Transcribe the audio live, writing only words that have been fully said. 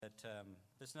that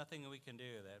there's nothing we can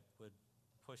do that would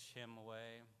push him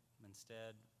away.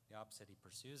 Instead, the opposite, he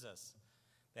pursues us.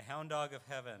 The hound dog of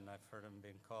heaven, I've heard him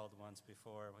being called once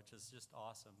before, which is just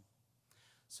awesome.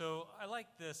 So I like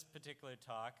this particular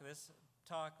talk. This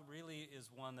talk really is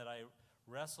one that I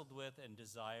wrestled with and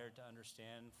desired to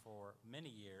understand for many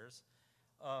years.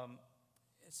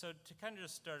 So to kind of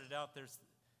just start it out,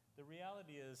 the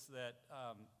reality is that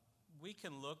we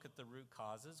can look at the root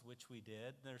causes, which we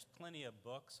did. There's plenty of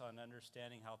books on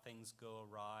understanding how things go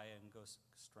awry and go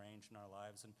strange in our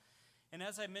lives. And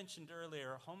as I mentioned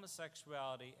earlier,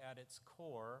 homosexuality at its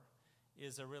core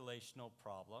is a relational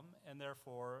problem, and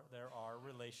therefore there are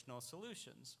relational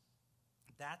solutions.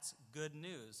 That's good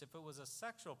news. If it was a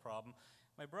sexual problem,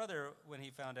 my brother, when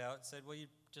he found out, said, well, you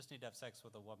just need to have sex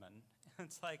with a woman.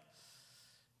 It's like,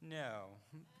 no.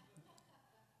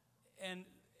 And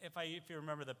if you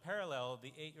remember the parallel,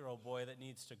 the 8-year-old boy that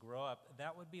needs to grow up,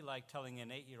 that would be like telling an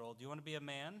 8-year-old, do you want to be a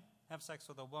man? Have sex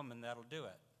with a woman, that'll do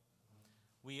it.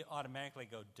 We automatically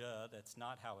go, duh, that's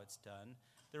not how it's done.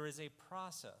 There is a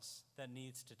process that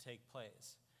needs to take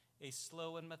place, a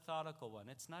slow and methodical one.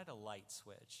 It's not a light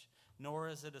switch, nor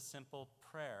is it a simple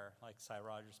prayer. Like Cy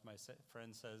Rogers, my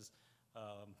friend, says,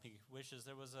 he wishes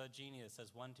there was a genie that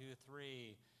says 1, 2,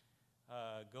 3,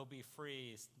 go be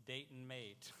free, date and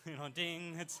mate.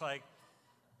 Ding. It's like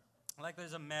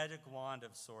there's a magic wand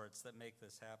of sorts that make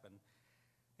this happen.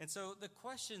 And so the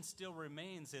question still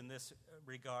remains in this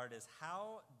regard is,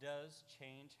 how does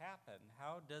change happen?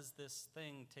 How does this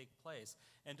thing take place?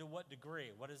 And to what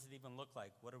degree? What does it even look like?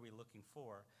 What are we looking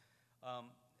for?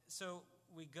 So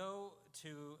we go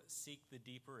to seek the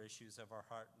deeper issues of our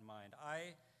heart and mind.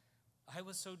 I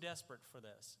was so desperate for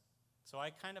this. So I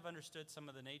kind of understood some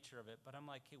of the nature of it, but I'm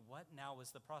like, hey, what now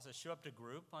is the process? Show up to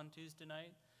group on Tuesday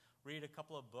night, read a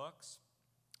couple of books.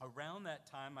 Around that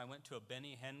time, I went to a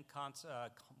Benny Hinn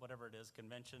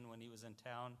convention when he was in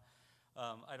town.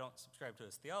 I don't subscribe to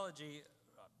his theology.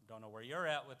 Don't know where you're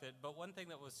at with it. But one thing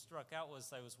that was struck out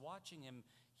was I was watching him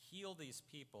heal these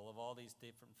people of all these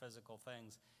different physical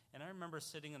things. And I remember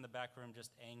sitting in the back room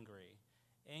just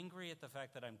angry at the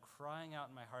fact that I'm crying out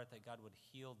in my heart that God would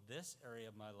heal this area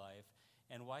of my life.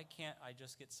 And why can't I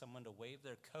just get someone to wave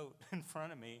their coat in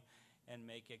front of me and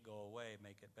make it go away,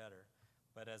 make it better?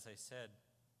 But as I said,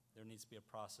 there needs to be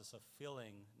a process of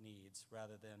filling needs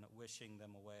rather than wishing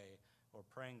them away or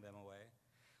praying them away.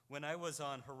 When I was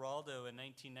on Geraldo in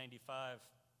 1995,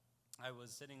 I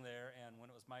was sitting there, and when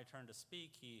it was my turn to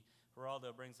speak,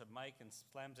 Geraldo brings a mic and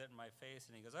slams it in my face,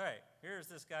 and he goes, all right, here's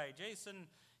this guy, Jason.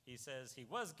 He says he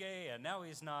was gay, and now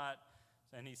he's not.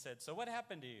 And he said, so what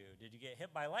happened to you? Did you get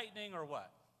hit by lightning or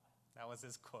what? That was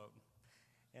his quote.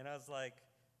 And I was like,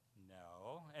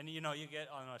 no. And you get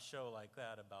on a show like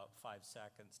that about 5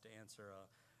 seconds to answer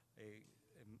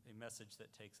a message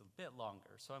that takes a bit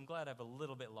longer. So I'm glad I have a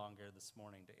little bit longer this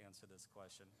morning to answer this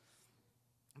question.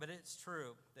 But it's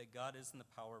true that God is in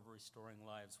the power of restoring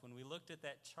lives. When we looked at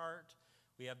that chart,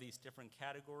 we have these different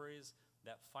categories.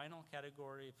 That final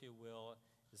category, if you will,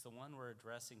 is the one we're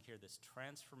addressing here, this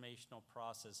transformational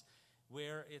process,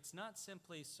 where it's not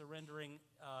simply surrendering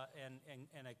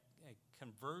and a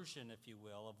conversion, if you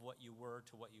will, of what you were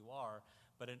to what you are,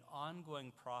 but an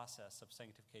ongoing process of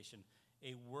sanctification,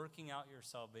 a working out your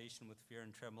salvation with fear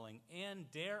and trembling,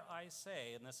 and dare I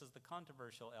say, and this is the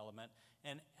controversial element,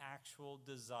 an actual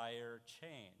desire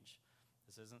change.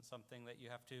 This isn't something that you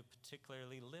have to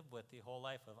particularly live with the whole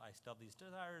life of, I still have these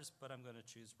desires, but I'm going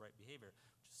to choose right behavior,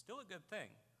 which is still a good thing.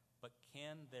 But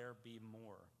can there be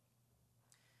more?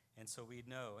 And so we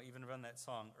know, even from that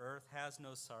song, earth has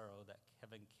no sorrow that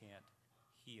heaven can't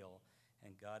heal.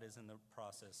 And God is in the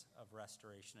process of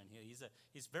restoration and healing.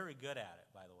 He's very good at it,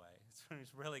 by the way.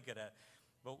 He's really good at it.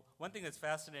 But one thing that's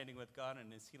fascinating with God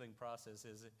and his healing process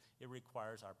is it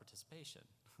requires our participation.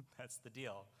 That's the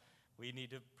deal. We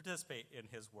need to participate in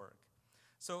his work.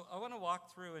 So I want to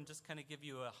walk through and just kind of give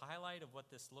you a highlight of what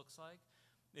this looks like.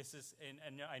 This is,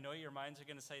 and I know your minds are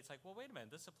going to say, it's like, well, wait a minute,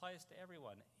 this applies to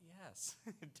everyone. Yes,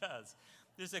 it does.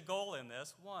 There's a goal in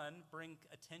this. One, bring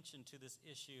attention to this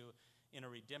issue in a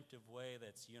redemptive way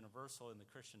that's universal in the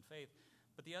Christian faith.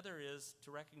 But the other is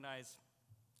to recognize,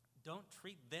 don't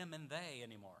treat them and they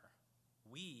anymore.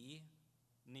 We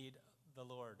need the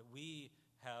Lord. We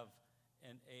have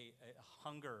a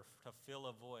hunger to fill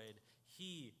a void.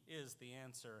 He is the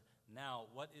answer. Now,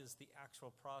 what is the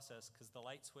actual process? Because the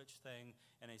light switch thing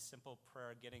and a simple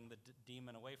prayer getting the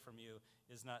demon away from you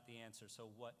is not the answer. So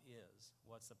what is?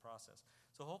 What's the process?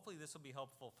 So hopefully this will be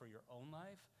helpful for your own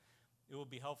life. It will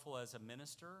be helpful as a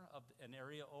minister of an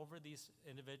area over these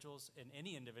individuals and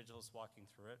any individuals walking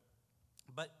through it.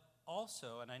 But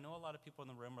also, and I know a lot of people in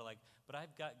the room are like, but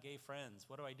I've got gay friends.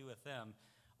 What do I do with them?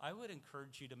 I would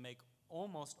encourage you to make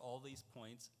almost all these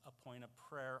points a point of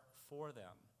prayer for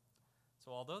them.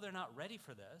 So although they're not ready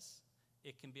for this,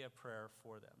 it can be a prayer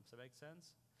for them. Does that make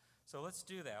sense? So let's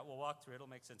do that. We'll walk through it. It'll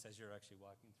make sense as you're actually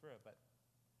walking through it.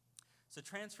 So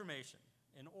transformation.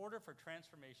 In order for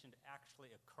transformation to actually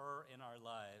occur in our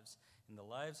lives, in the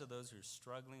lives of those who are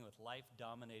struggling with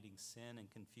life-dominating sin and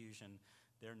confusion,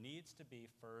 there needs to be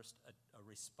first a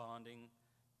responding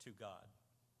to God.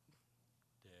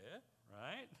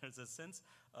 Right? There's a sense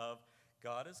of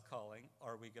God is calling.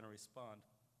 Are we going to respond?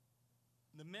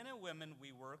 The men and women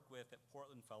we work with at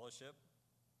Portland Fellowship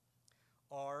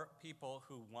are people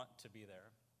who want to be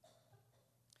there.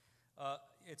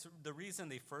 It's the reason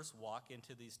they first walk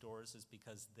into these doors is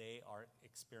because they are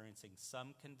experiencing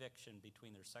some conviction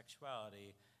between their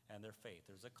sexuality and their faith.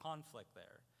 There's a conflict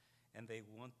there, and they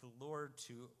want the Lord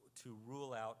to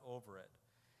rule out over it.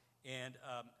 And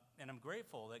I'm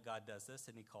grateful that God does this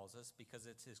and he calls us, because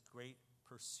it's his great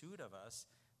pursuit of us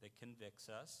that convicts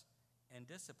us and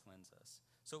disciplines us.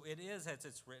 So it is, as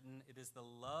it's written, it is the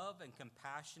love and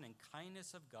compassion and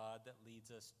kindness of God that leads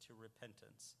us to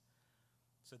repentance.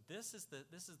 So this is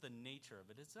the nature of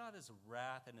it. It's not his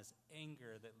wrath and his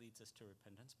anger that leads us to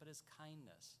repentance, but his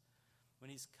kindness.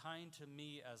 When he's kind to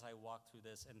me as I walk through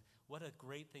this, and what a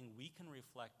great thing we can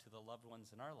reflect to the loved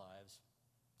ones in our lives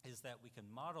is that we can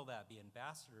model that, be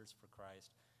ambassadors for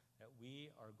Christ, that we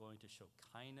are going to show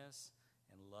kindness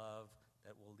and love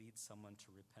that will lead someone to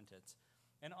repentance.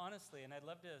 And honestly, and I'd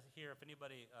love to hear if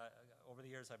anybody, over the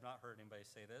years I've not heard anybody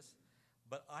say this,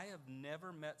 but I have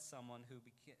never met someone who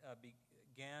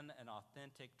began an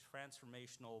authentic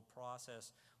transformational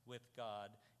process with God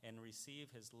and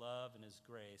received his love and his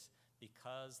grace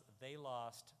because they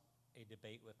lost a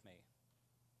debate with me.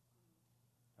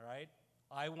 All right?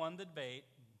 I won the debate.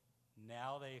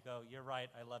 Now they go, you're right,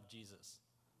 I love Jesus.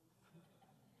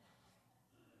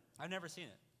 I've never seen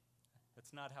it.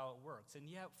 That's not how it works. And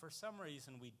yet, for some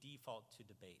reason, we default to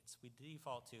debates. We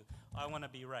default to, I want to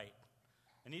be right.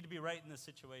 I need to be right in this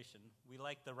situation. We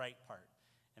like the right part.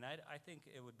 And I think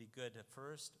it would be good to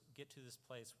first get to this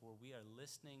place where we are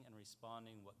listening and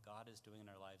responding what God is doing in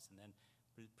our lives, and then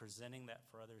presenting that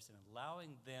for others and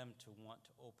allowing them to want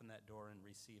to open that door and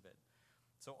receive it.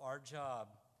 So our job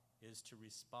is to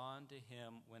respond to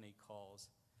him when he calls.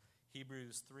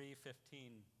 Hebrews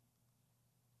 3:15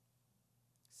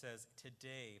 says,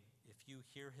 today, if you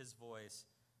hear his voice,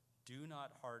 do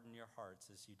not harden your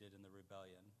hearts as you did in the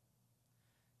rebellion.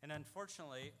 And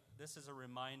unfortunately, this is a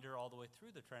reminder all the way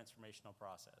through the transformational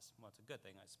process. Well, it's a good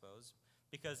thing, I suppose,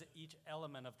 because each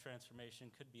element of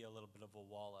transformation could be a little bit of a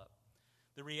wall up.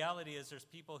 The reality is there's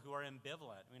people who are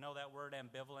ambivalent. We know that word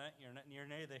ambivalent. You're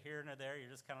neither here nor there. You're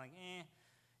just kind of like,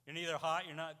 You're neither hot,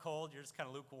 you're not cold. You're just kind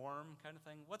of lukewarm kind of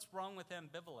thing. What's wrong with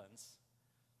ambivalence?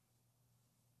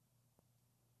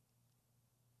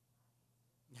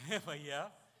 But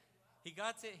yeah, he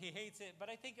got it, he hates it, but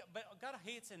God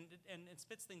hates and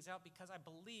spits things out because I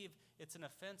believe it's an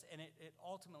offense and it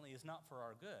ultimately is not for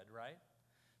our good, right?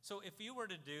 So if you were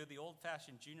to do the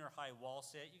old-fashioned junior high wall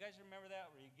sit, you guys remember that,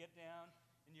 where you get down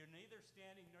and you're neither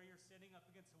standing nor you're sitting up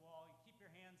against the wall, you keep your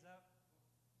hands up.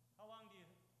 How long can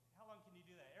you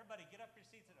do that? Everybody get up your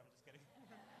seats. I'm just kidding. You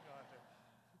don't have to.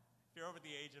 If you're over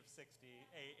the age of 60, 80,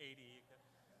 you can.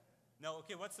 No,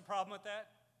 okay, what's the problem with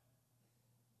that?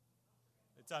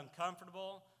 It's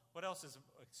uncomfortable. What else is an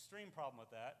extreme problem with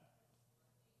that?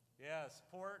 Yeah,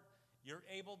 support. You're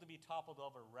able to be toppled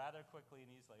over rather quickly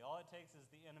and easily. All it takes is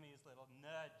the enemy's little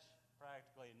nudge,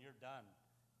 practically, and you're done.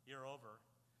 You're over.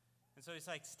 And so he's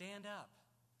like, stand up.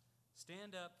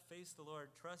 Stand up, face the Lord,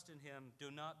 trust in him.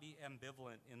 Do not be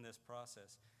ambivalent in this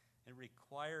process. It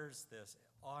requires this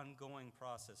ongoing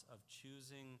process of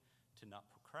choosing to not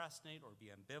procrastinate or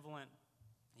be ambivalent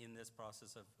in this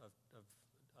process of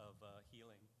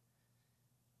healing.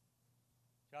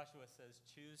 Joshua says,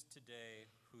 choose today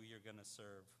who you're going to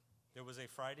serve. There was a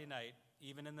Friday night,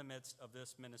 even in the midst of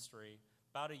this ministry,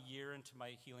 about a year into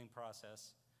my healing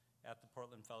process at the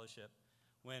Portland Fellowship,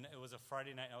 when it was a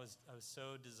Friday night. I was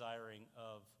so desiring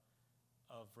of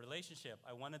relationship.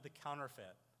 I wanted the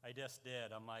counterfeit. I just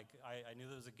did. I'm like, I knew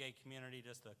there was a gay community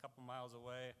just a couple miles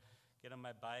away. Get on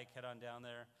my bike, head on down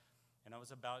there. And I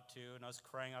was about to, and I was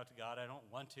crying out to God. I don't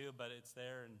want to, but it's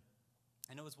there.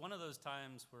 And it was one of those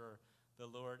times where the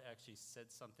Lord actually said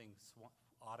something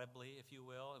audibly, if you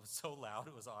will. It was so loud,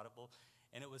 it was audible.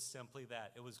 And it was simply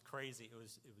that. It was crazy. It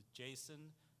was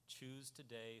Jason, choose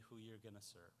today who you're going to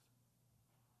serve.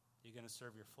 You're going to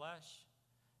serve your flesh.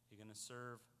 You're going to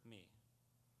serve me.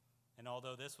 And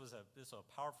although this was a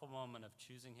powerful moment of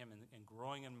choosing him and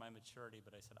growing in my maturity,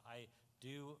 but I said,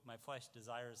 my flesh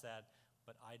desires that,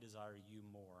 but I desire you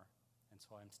more. And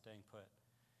so I'm staying put.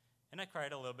 And I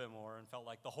cried a little bit more and felt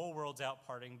like the whole world's out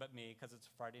partying but me, because it's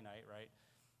Friday night, right?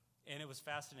 And it was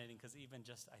fascinating because even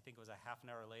just, I think it was a half an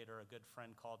hour later, a good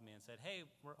friend called me and said, hey,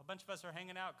 a bunch of us are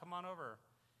hanging out, come on over.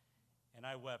 And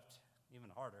I wept even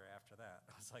harder after that.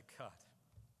 I was like, God,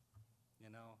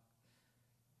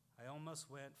 I almost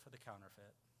went for the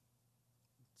counterfeit.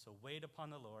 So wait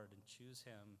upon the Lord and choose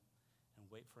him and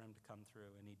wait for him to come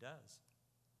through, and he does.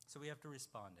 So we have to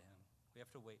respond to him. We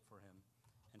have to wait for him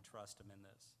and trust him in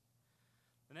this.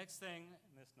 The next thing,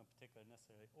 and this no particular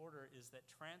necessarily order, is that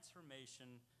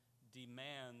transformation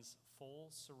demands full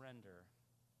surrender.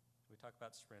 We talk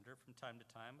about surrender from time to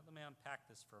time, but let me unpack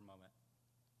this for a moment.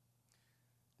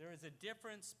 There is a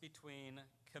difference between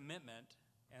commitment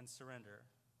and surrender.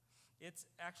 It's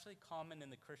actually common in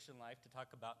the Christian life to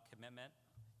talk about commitment.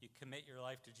 You commit your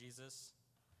life to Jesus.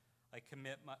 I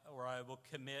will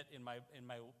commit in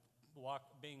my walk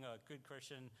being a good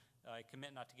Christian. I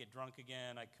commit not to get drunk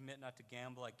again. I commit not to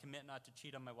gamble. I commit not to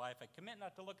cheat on my wife. I commit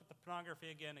not to look at the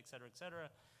pornography again, et cetera,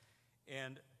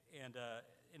 and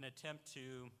an attempt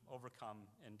to overcome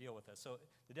and deal with this. So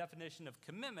the definition of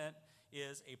commitment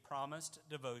is a promised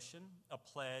devotion, a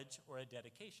pledge, or a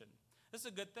dedication. This is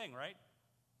a good thing, right?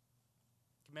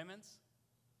 Commitments?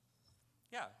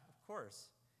 Yeah, of course.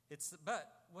 But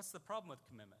what's the problem with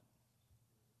commitment?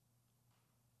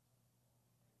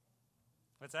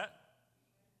 What's that?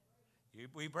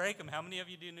 We break them. How many of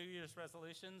you do New Year's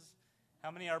resolutions? How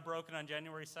many are broken on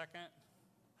January 2nd?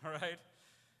 All right?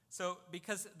 So,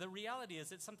 because the reality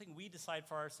is it's something we decide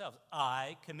for ourselves.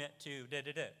 I commit to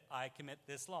I commit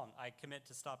this long. I commit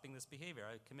to stopping this behavior.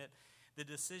 I commit. The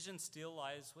decision still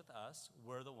lies with us.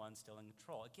 We're the ones still in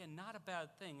control. Again, not a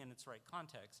bad thing in its right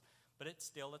context, but it's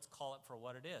still, let's call it for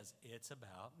what it is. It's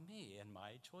about me and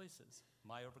my choices,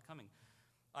 my overcoming.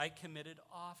 I committed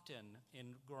often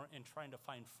in trying to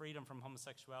find freedom from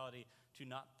homosexuality to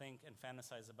not think and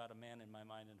fantasize about a man in my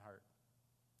mind and heart.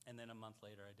 And then a month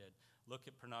later I did. Look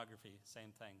at pornography,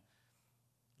 same thing.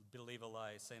 Believe a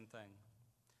lie, same thing.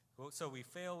 So we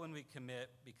fail when we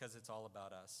commit because it's all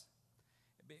about us.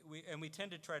 We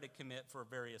tend to try to commit for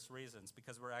various reasons,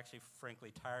 because we're actually,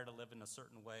 frankly, tired of living a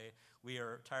certain way. We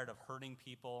are tired of hurting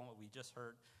people. We just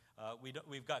hurt.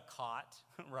 We've got caught,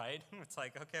 right? It's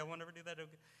like, okay, I won't ever do that again.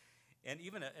 And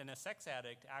even a sex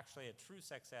addict, actually a true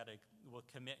sex addict, will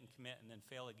commit and then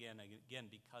fail again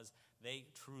because they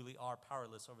truly are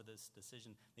powerless over this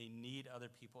decision. They need other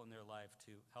people in their life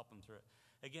to help them through it.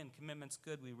 Again, commitment's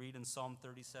good. We read in Psalm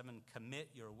 37, commit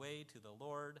your way to the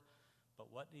Lord.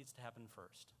 But what needs to happen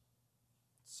first?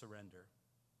 Surrender.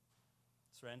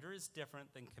 Surrender is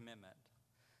different than commitment.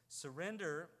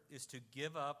 Surrender is to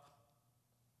give up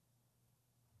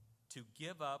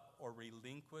or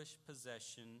relinquish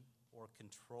possession or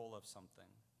control of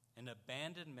something, an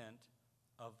abandonment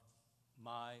of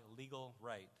my legal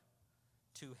right,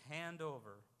 to hand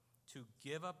over, to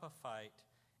give up a fight,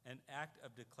 an act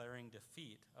of declaring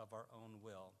defeat of our own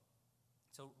will.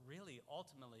 So really,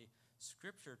 ultimately,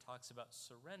 Scripture talks about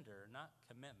surrender, not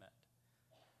commitment.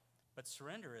 But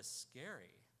surrender is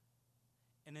scary,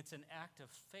 and it's an act of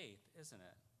faith, isn't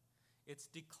it? It's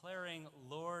declaring,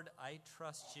 Lord, I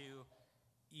trust you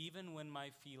even when my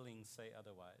feelings say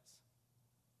otherwise.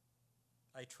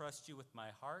 I trust you with my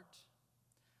heart.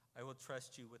 I will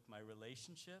trust you with my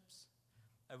relationships.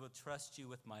 I will trust you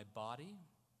with my body.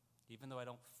 Even though I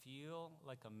don't feel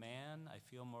like a man, I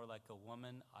feel more like a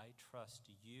woman. I trust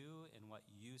you in what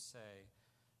you say,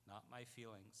 not my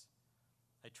feelings.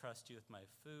 I trust you with my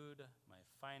food, my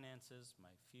finances,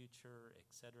 my future,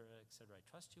 etc., etc. I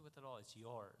trust you with it all. It's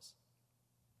yours.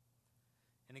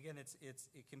 And again,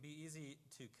 it can be easy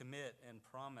to commit and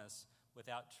promise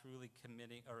without truly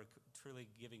committing or truly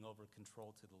giving over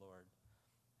control to the Lord.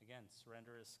 Again,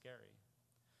 surrender is scary.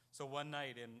 So one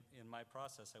night in my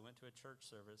process, I went to a church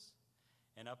service,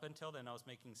 and up until then, I was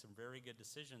making some very good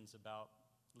decisions about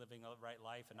living a right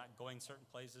life and not going certain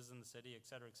places in the city, et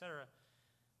cetera,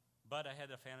 but I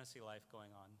had a fantasy life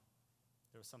going on.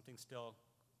 There was something still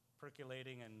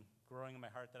percolating and growing in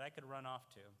my heart that I could run off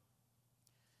to.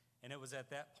 And it was at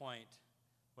that point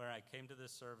where I came to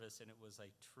this service, and it was a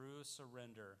true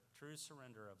surrender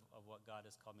of what God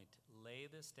has called me to. Lay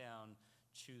this down,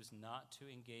 choose not to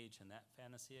engage in that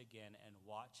fantasy again, and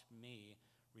watch me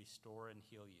restore and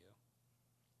heal you.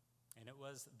 And it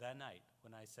was that night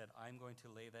when I said, I'm going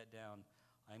to lay that down.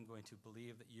 I'm going to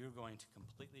believe that you're going to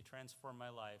completely transform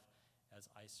my life, as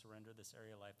I surrender this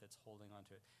area of life that's holding on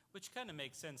to it, which kind of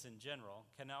makes sense in general.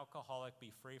 Can an alcoholic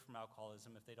be free from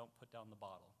alcoholism if they don't put down the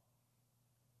bottle?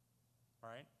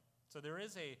 Right? So there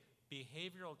is a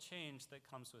behavioral change that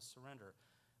comes with surrender.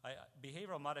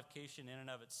 Behavioral modification in and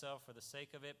of itself, for the sake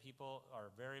of it, people are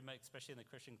very much, especially in the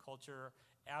Christian culture,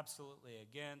 absolutely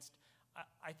against.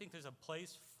 I think there's a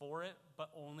place for it, but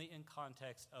only in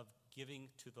context of giving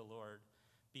to the Lord,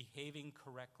 behaving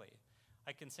correctly.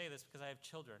 I can say this because I have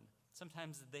children.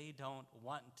 Sometimes they don't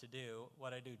want to do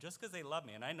what I do just because they love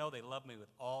me, and I know they love me with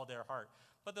all their heart,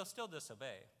 but they'll still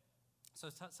disobey. So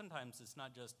sometimes it's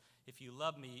not just, if you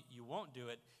love me, you won't do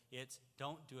it. It's,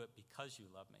 don't do it because you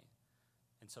love me.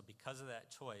 And so because of that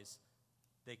choice,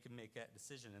 they can make that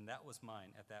decision, and that was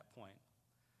mine at that point.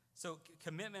 So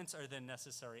commitments are then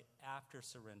necessary after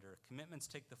surrender. Commitments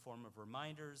take the form of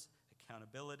reminders,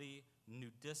 accountability, new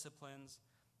disciplines.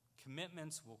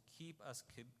 Commitments will keep us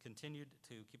continued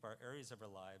to keep our areas of our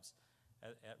lives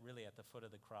really at the foot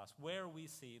of the cross, where we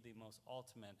see the most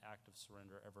ultimate act of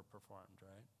surrender ever performed,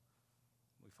 right?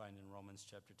 We find in Romans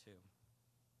chapter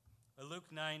 2.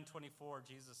 Luke 9:24,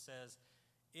 Jesus says,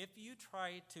 if you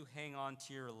try to hang on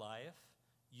to your life,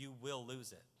 you will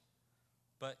lose it.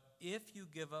 But if you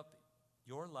give up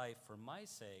your life for my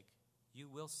sake, you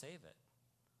will save it.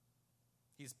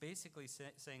 He's basically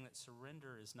saying that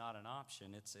surrender is not an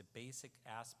option. It's a basic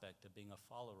aspect of being a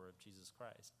follower of Jesus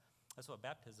Christ. That's what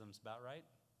baptism's about, right?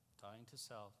 Dying to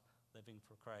self, living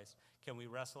for Christ. Can we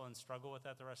wrestle and struggle with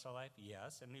that the rest of our life?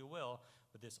 Yes, and we will.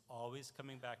 But this always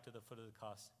coming back to the foot of the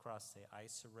cross, say, I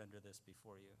surrender this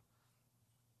before you.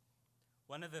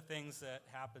 One of the things that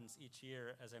happens each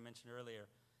year, as I mentioned earlier,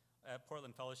 at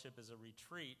Portland Fellowship is a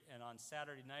retreat, and on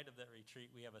Saturday night of that retreat,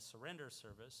 we have a surrender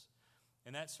service.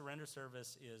 And that surrender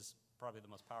service is probably the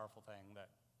most powerful thing that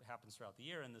happens throughout the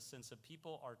year, in the sense of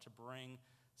people are to bring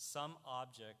some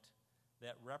object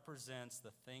that represents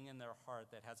the thing in their heart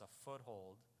that has a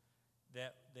foothold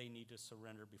that they need to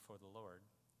surrender before the Lord.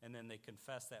 And then they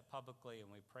confess that publicly, and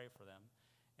we pray for them.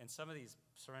 And some of these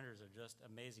surrenders are just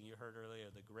amazing. You heard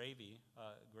earlier the gravy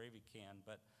can,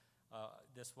 but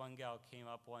this one gal came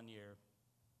up one year,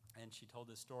 and she told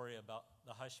this story about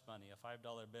the hush money, a $5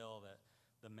 bill that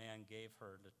the man gave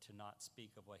her to not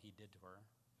speak of what he did to her.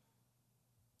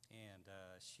 And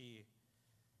she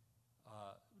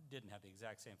didn't have the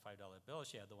exact same $5 bill.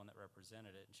 She had the one that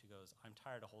represented it. And she goes, I'm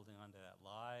tired of holding on to that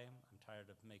lie. I'm tired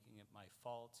of making it my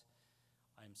fault.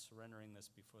 I'm surrendering this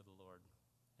before the Lord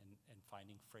and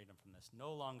finding freedom from this.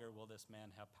 No longer will this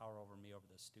man have power over me over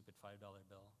this stupid $5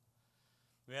 bill.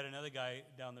 We had another guy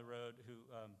down the road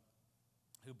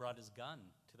who brought his gun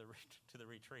to the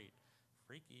retreat.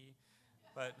 Freaky.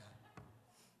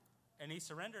 And he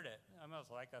surrendered it. It was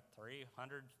like a $300,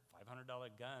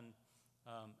 $500 gun.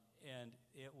 And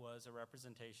it was a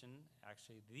representation,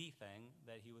 actually the thing,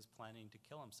 that he was planning to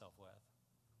kill himself with.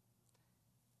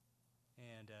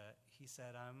 And he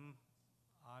said,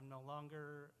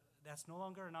 that's no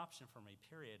longer an option for me,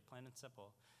 period, plain and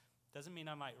simple. Doesn't mean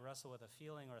I might wrestle with a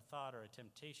feeling or a thought or a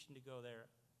temptation to go there,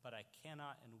 but I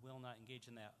cannot and will not engage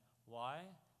in that. Why?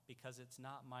 Because it's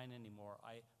not mine anymore.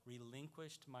 I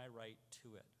relinquished my right to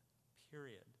it,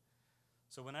 period.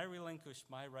 So when I relinquished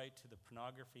my right to the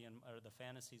pornography or the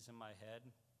fantasies in my head,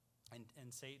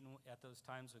 and Satan at those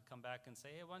times would come back and say,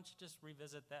 hey, why don't you just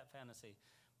revisit that fantasy?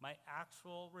 My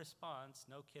actual response,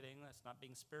 no kidding, that's not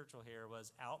being spiritual here,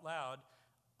 was out loud,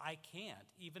 I can't,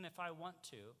 even if I want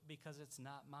to, because it's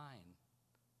not mine.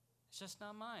 It's just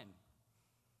not mine.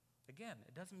 Again,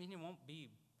 it doesn't mean you won't be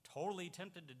totally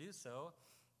tempted to do so,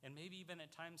 and maybe even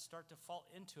at times start to fall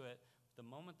into it. The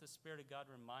moment the Spirit of God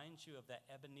reminds you of that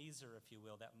Ebenezer, if you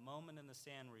will, that moment in the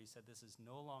sand where he said, this is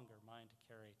no longer mine to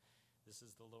carry, this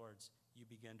is the Lord's, you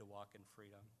begin to walk in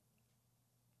freedom.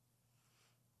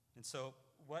 And so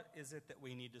what is it that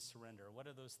we need to surrender? What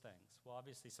are those things? Well,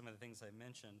 obviously some of the things I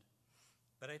mentioned,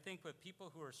 but I think with people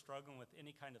who are struggling with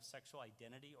any kind of sexual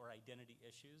identity or identity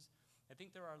issues, I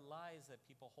think there are lies that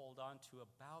people hold on to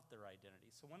about their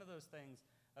identity. So one of those things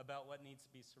about what needs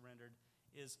to be surrendered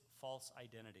is false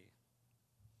identity.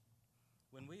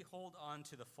 When we hold on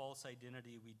to the false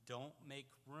identity, we don't make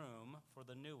room for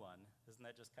the new one. Isn't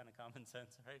that just kind of common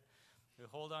sense, right? We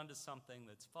hold on to something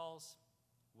that's false.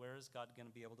 Where is God going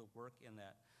to be able to work in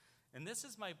that? And this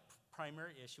is my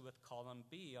primary issue with column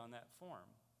B on that form.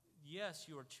 Yes,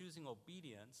 you are choosing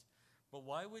obedience, but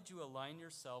why would you align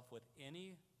yourself with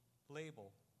any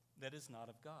label that is not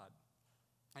of God?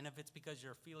 And if it's because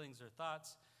your feelings or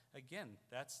thoughts, again,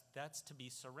 that's to be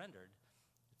surrendered.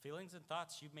 Feelings and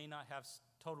thoughts you may not have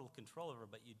total control over,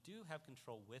 but you do have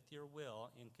control with your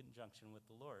will in conjunction with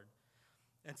the Lord.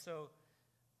 And so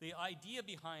The idea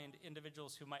behind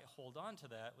individuals who might hold on to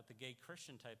that with the gay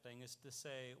Christian type thing is to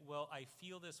say, well, I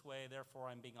feel this way, therefore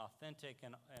I'm being authentic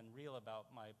and real about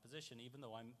my position, even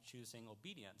though I'm choosing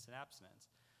obedience and abstinence.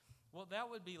 Well, that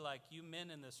would be like you men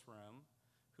in this room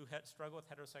who struggle with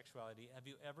heterosexuality. Have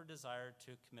you ever desired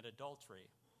to commit adultery?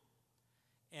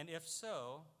 And if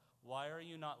so, why are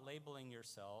you not labeling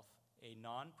yourself a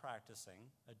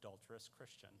non-practicing adulterous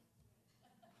Christian?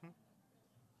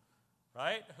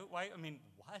 Right? Why? I mean,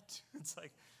 what? It's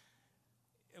like,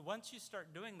 once you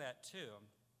start doing that too,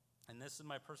 and this is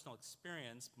my personal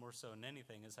experience more so than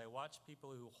anything, is I watch people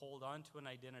who hold on to an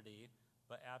identity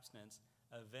but abstinence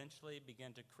eventually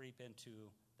begin to creep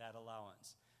into that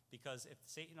allowance. Because if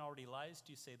Satan already lies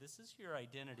to you, say, this is your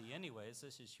identity anyways,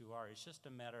 this is who you are. It's just a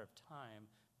matter of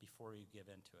time before you give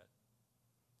into it.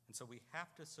 And so we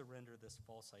have to surrender this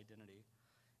false identity.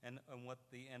 And what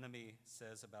the enemy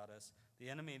says about us.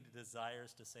 The enemy desires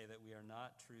to say that we are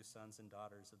not true sons and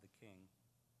daughters of the King.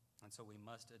 And so we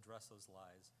must address those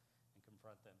lies and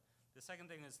confront them. The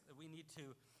second thing is that we need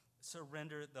to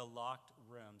surrender the locked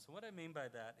rooms. And what I mean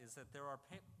by that is that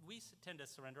we tend to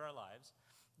surrender our lives,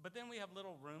 but then we have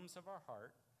little rooms of our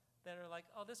heart that are like,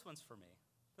 oh, this one's for me.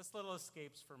 This little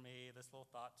escape's for me. This little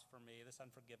thought's for me. This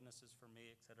unforgiveness is for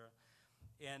me, etc.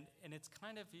 And it's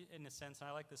kind of, in a sense, and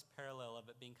I like this parallel of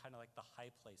it being kind of like the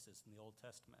high places in the Old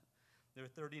Testament. There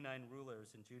were 39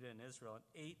 rulers in Judah and Israel, and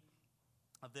 8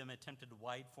 of them attempted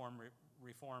wide-form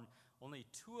reform. Only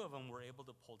 2 of them were able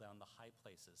to pull down the high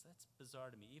places. That's bizarre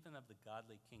to me, even of the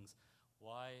godly kings.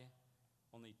 Why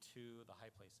only 2 of the high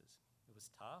places? It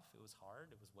was tough, it was hard,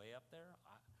 it was way up there.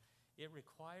 It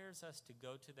requires us to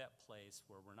go to that place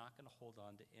where we're not going to hold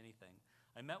on to anything.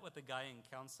 I met with a guy in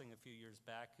counseling a few years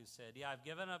back who said, yeah, I've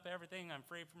given up everything, I'm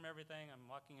free from everything, I'm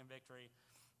walking in victory.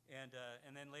 And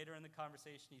then later in the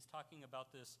conversation, he's talking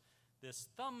about this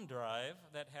thumb drive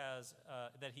that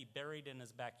he buried in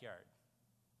his backyard.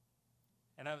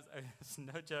 And I was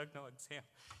no joke, no exam.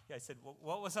 Yeah, I said, well,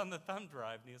 what was on the thumb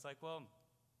drive? And he was like, well,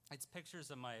 it's pictures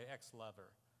of my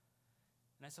ex-lover.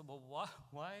 And I said, well,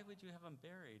 why would you have him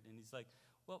buried? And he's like,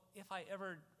 well, if I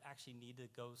ever actually need to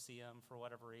go see him for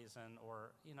whatever reason,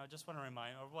 or, just want to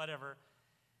remind, or whatever,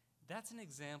 that's an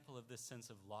example of this sense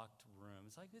of locked room.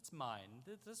 It's like, it's mine.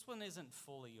 This one isn't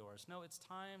fully yours. No, it's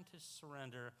time to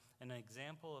surrender. And an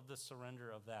example of the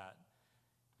surrender of that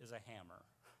is a hammer,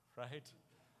 right?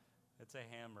 It's a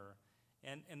hammer.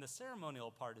 And the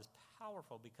ceremonial part is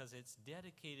powerful because it's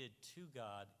dedicated to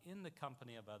God in the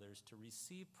company of others to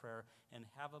receive prayer and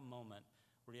have a moment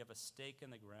where you have a stake in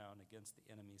the ground against the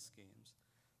enemy's schemes.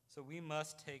 So we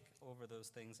must take over those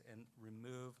things and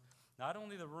remove not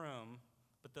only the room,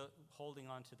 but the holding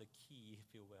on to the key,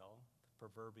 if you will, the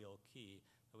proverbial key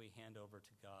that we hand over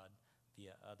to God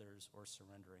via others or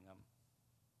surrendering them.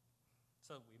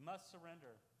 So we must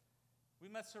surrender. We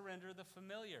must surrender the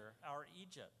familiar, our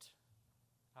Egypt.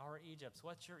 Our Egypt.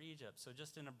 What's your Egypt? So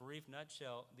just in a brief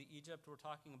nutshell, the Egypt we're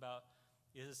talking about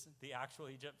is the actual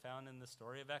Egypt found in the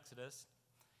story of Exodus.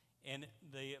 And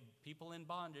the people in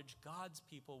bondage, God's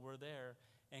people, were there,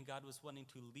 and God was wanting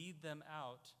to lead them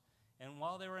out. And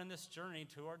while they were in this journey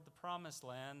toward the promised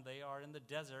land, they are in the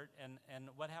desert. And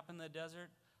what happened in the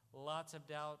desert? Lots of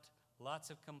doubt, lots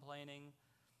of complaining.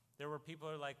 There were people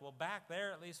who were like, well, back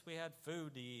there at least we had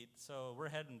food to eat, so we're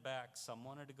heading back. Some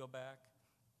wanted to go back.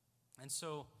 And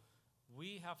so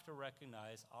we have to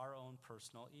recognize our own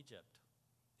personal Egypt.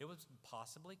 It was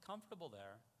possibly comfortable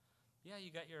there. Yeah,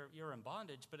 you're in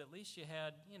bondage, but at least you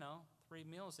had, 3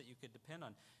 meals that you could depend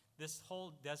on. This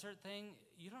whole desert thing,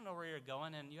 you don't know where you're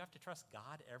going, and you have to trust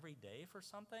God every day for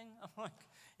something? I'm like,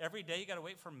 every day you got to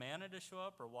wait for manna to show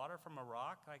up or water from a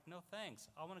rock? Like, no thanks.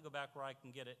 I want to go back where I can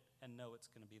get it and know it's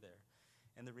going to be there.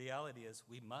 And the reality is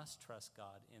we must trust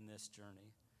God in this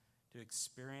journey to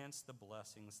experience the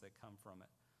blessings that come from it.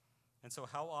 And so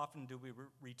how often do we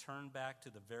return back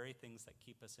to the very things that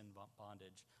keep us in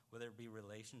bondage, whether it be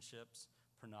relationships,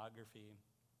 pornography,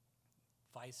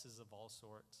 vices of all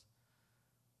sorts?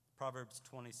 Proverbs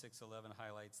 26:11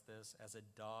 highlights this: as a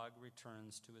dog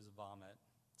returns to his vomit,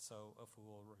 so a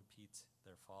fool repeats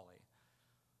their folly.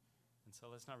 And so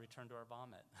let's not return to our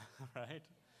vomit, right?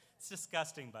 It's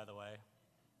disgusting, by the way.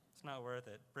 It's not worth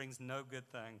it. Brings no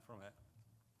good thing from it.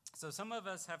 So some of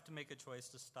us have to make a choice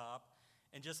to stop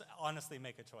and just honestly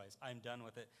make a choice. I'm done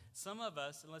with it. Some of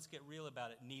us, and let's get real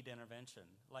about it, need intervention.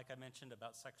 Like I mentioned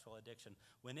about sexual addiction.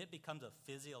 When it becomes a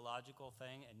physiological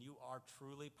thing and you are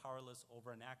truly powerless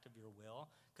over an act of your will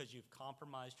because you've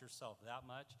compromised yourself that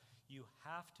much, you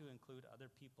have to include other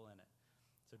people in it.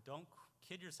 So don't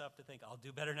kid yourself to think, I'll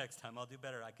do better next time, I'll do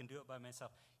better, I can do it by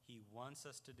myself. He wants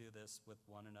us to do this with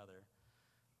one another.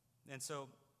 And so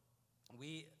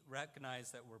we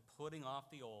recognize that we're putting off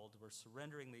the old, we're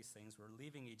surrendering these things, we're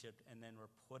leaving Egypt, and then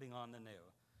we're putting on the new.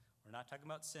 We're not talking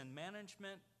about sin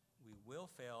management. We will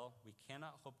fail. We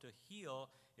cannot hope to heal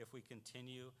if we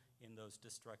continue in those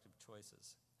destructive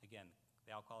choices. Again,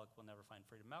 the alcoholic will never find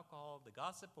freedom from alcohol. The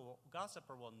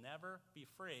gossiper will never be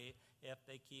free if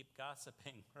they keep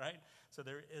gossiping, right? So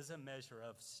there is a measure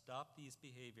of stop these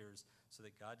behaviors so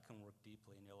that God can work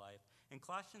deeply in your life. And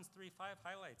Colossians 3:5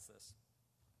 highlights this.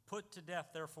 Put to death,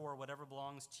 therefore, whatever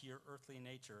belongs to your earthly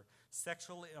nature,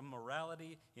 sexual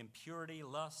immorality, impurity,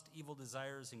 lust, evil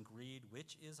desires, and greed,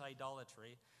 which is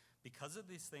idolatry. Because of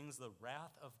these things, the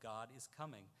wrath of God is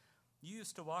coming. You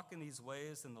used to walk in these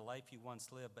ways in the life you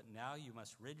once lived, but now you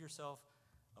must rid yourself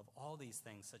of all these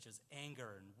things, such as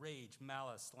anger and rage,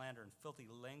 malice, slander, and filthy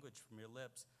language from your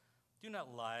lips. Do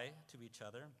not lie to each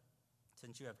other,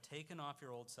 since you have taken off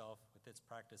your old self with its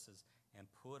practices and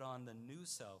put on the new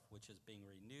self, which is being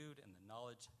renewed in the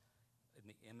knowledge, in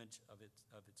the image of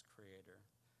its creator.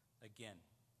 Again,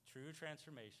 true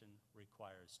transformation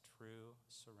requires true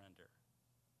surrender.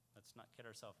 Let's not kid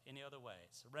ourselves any other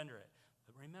way. Surrender it.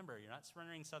 But remember, you're not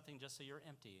surrendering something just so you're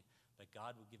empty, but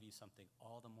God will give you something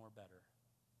all the more better.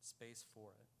 Space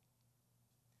for it.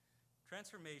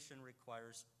 Transformation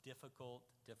requires difficult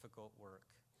work.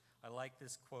 I like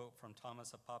this quote from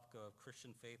Thomas Apopko of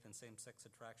Christian Faith and Same-Sex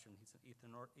Attraction. He's an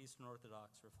Eastern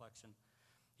Orthodox reflection.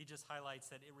 He just highlights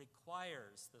that it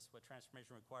requires, this is what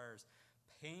transformation requires,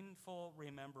 painful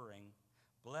remembering,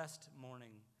 blessed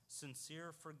mourning,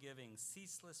 sincere forgiving,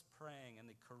 ceaseless praying, and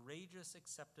the courageous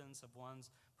acceptance of one's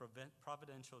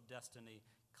providential destiny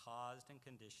caused and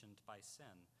conditioned by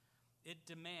sin. It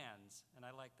demands, and I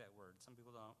like that word, some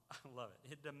people don't, I love it.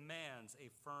 It demands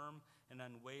a firm and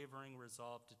unwavering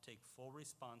resolve to take full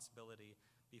responsibility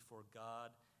before God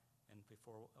and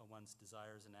before one's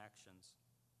desires and actions.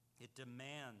 It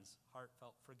demands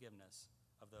heartfelt forgiveness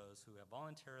of those who have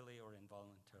voluntarily or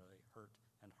involuntarily hurt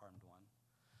and harmed one.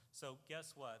 So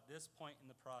guess what? This point in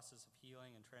the process of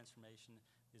healing and transformation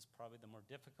is probably the more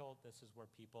difficult. This is where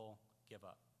people give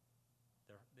up.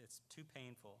 It's too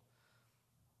painful.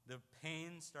 The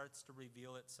pain starts to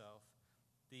reveal itself.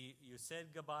 You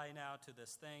said goodbye now to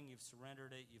this thing. You've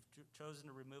surrendered it. You've chosen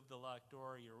to remove the locked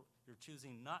door. You're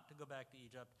choosing not to go back to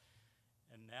Egypt.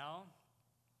 And now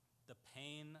the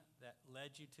pain that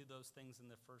led you to those things in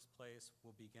the first place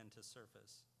will begin to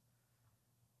surface.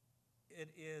 It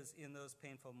is in those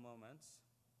painful moments,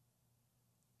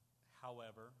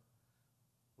 however,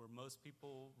 where most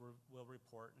people will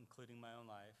report, including my own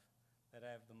life, that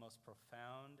I have the most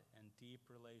profound and deep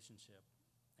relationship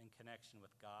and connection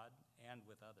with God and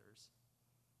with others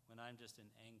when I'm just in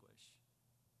anguish.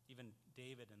 Even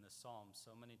David in the Psalms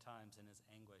so many times in his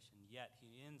anguish, and yet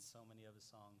he ends so many of his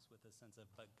songs with a sense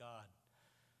of, but God,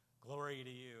 glory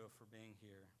to you for being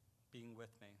here, being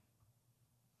with me.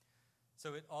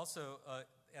 So it also,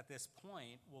 at this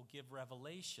point, will give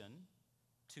revelation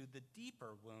to the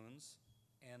deeper wounds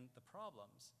and the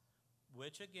problems,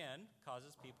 which again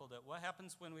causes people to, what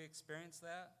happens when we experience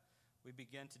that? We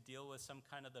begin to deal with some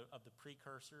kind of the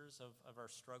precursors of our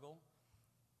struggle.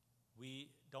 We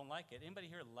don't like it. Anybody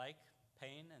here like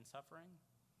pain and suffering?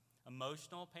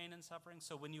 Emotional pain and suffering?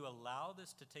 So when you allow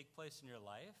this to take place in your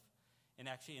life and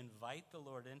actually invite the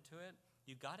Lord into it,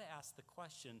 you got to ask the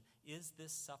question, is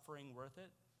this suffering worth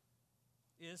it?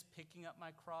 Is picking up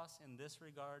my cross in this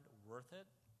regard worth it?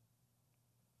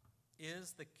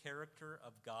 Is the character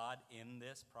of God in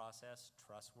this process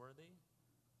trustworthy?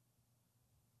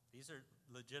 These are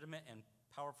legitimate and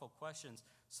powerful questions.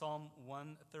 Psalm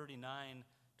 139,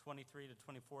 23 to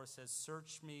 24 says,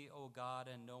 "Search me, O God,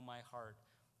 and know my heart.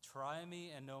 Try me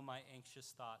and know my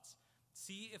anxious thoughts.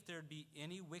 See if there be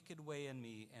any wicked way in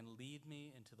me, and lead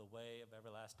me into the way of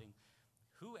everlasting."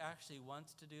 Who actually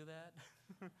wants to do that?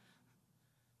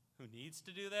 Who needs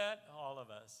to do that? All of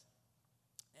us.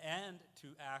 And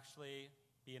to actually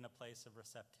be in a place of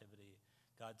receptivity.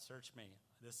 God, search me.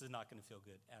 This is not going to feel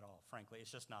good at all, frankly.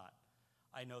 It's just not.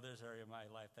 I know there's an area of my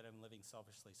life that I'm living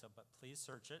selfishly, but please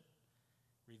search it,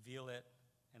 reveal it,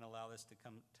 and allow this to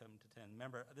come to 10.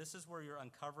 Remember, this is where you're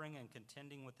uncovering and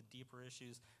contending with the deeper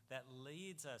issues that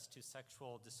leads us to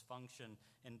sexual dysfunction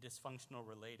and dysfunctional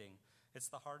relating. It's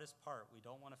the hardest part. We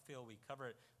don't want to feel. We cover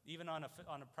it. Even on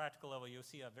a practical level, you'll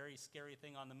see a very scary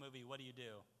thing on the movie. What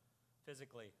do?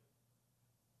 Physically.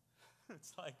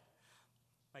 It's like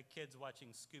my kids watching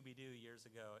Scooby-Doo years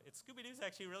ago. Scooby-Doo's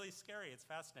actually really scary. It's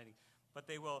fascinating. But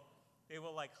they will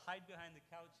like hide behind the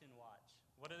couch and watch.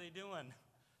 What are they doing?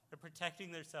 They're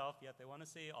protecting themselves, yet they want to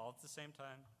see all at the same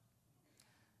time.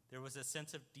 There was a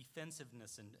sense of defensive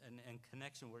and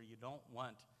connection where you don't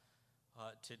want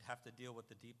to have to deal with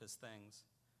the deepest things.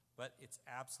 But it's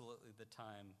absolutely the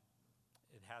time.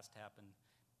 It has to happen.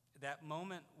 That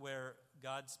moment where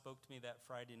God spoke to me that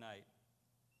Friday night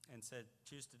and said,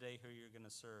 choose today who you're going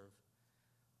to serve,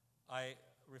 I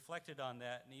reflected on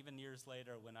that, and even years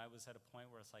later when I was at a point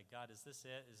where it's like, God, is this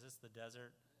it? Is this the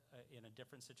desert in a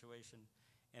different situation?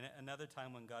 And another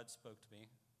time when God spoke to me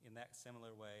in that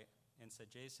similar way and said,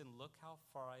 Jason, look how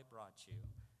far I brought you.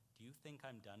 Do you think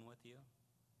I'm done with you?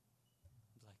 I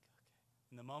was like, okay.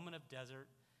 In the moment of desert,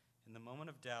 in the moment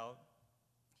of doubt,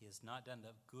 he has not done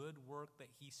the good work that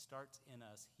he starts in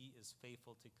us. He is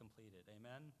faithful to complete it.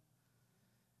 Amen?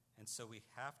 And so we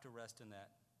have to rest in that.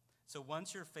 So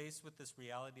once you're faced with this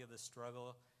reality of the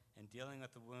struggle and dealing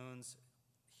with the wounds,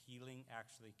 healing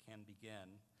actually can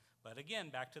begin. But again,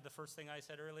 back to the first thing I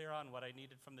said earlier on, what I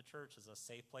needed from the church is a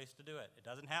safe place to do it. It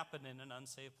doesn't happen in an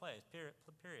unsafe place,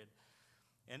 period.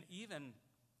 And even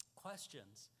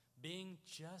questions, being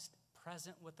just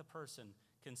present with the person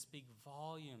can speak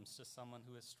volumes to someone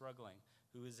who is struggling,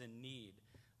 who is in need.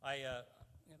 I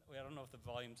don't know if the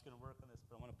volume's going to work on this,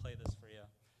 but I want to play this for you.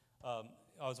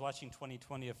 I was watching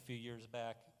 2020 a few years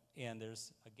back, and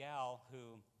there's a gal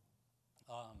who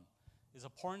is a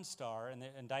porn star,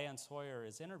 and Diane Sawyer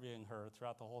is interviewing her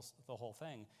throughout the whole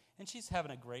thing. And she's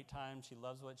having a great time. She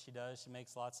loves what she does. She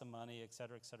makes lots of money, et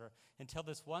cetera, until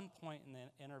this one point in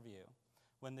the interview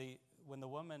when the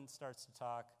woman starts to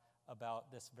talk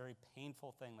about this very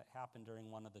painful thing that happened during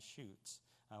one of the shoots.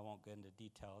 I won't get into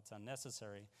detail. It's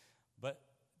unnecessary. But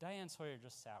Diane Sawyer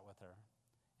just sat with her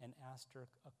and asked her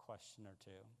a question or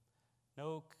two.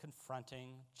 No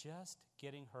confronting, just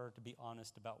getting her to be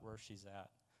honest about where she's at.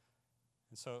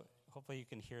 And so hopefully you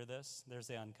can hear this. There's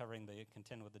the uncovering the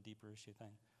contend with the deeper issue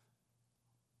thing.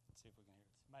 Let's see if we can hear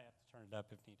it. Might have to turn it up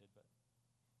if needed, but.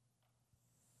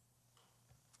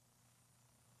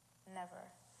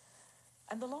 Never.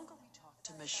 And the longer we talk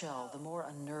to Michelle, the more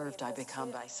unnerved I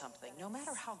become by something. No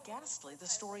matter how ghastly the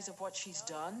stories of what she's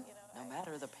done, no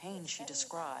matter the pain she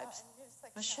describes,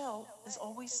 Michelle is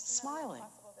always smiling.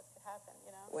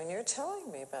 When you're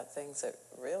telling me about things that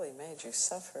really made you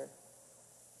suffer,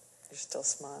 you're still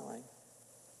smiling.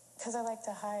 Because I like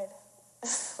to hide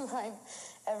behind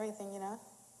everything, you know?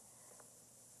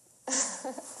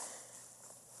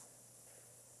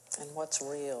 And what's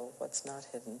real, what's not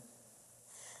hidden?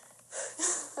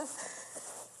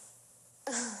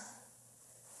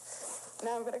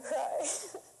 Now I'm gonna cry.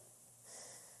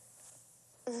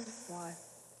 Why?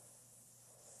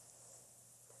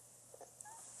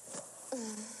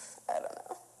 I don't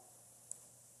know.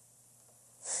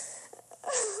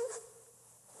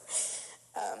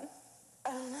 I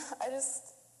don't know.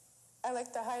 I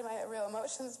like to hide my real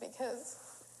emotions because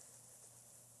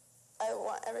I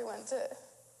want everyone to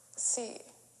see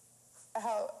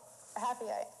how happy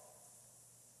I am.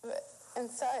 But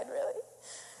inside, really,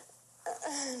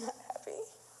 I'm not happy.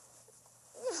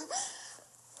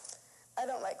 I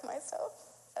don't like myself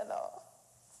at all.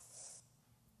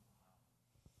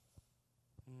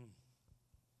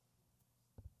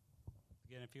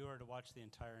 Again, if you were to watch the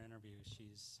entire interview,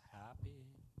 she's happy,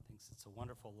 thinks it's a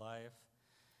wonderful life.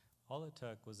 All it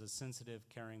took was a sensitive,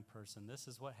 caring person. This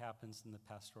is what happens in the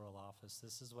pastoral office.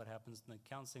 This is what happens in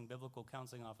the biblical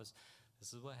counseling office.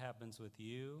 This is what happens with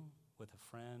you, with a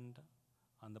friend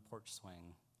on the porch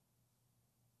swing.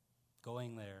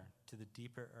 Going there to the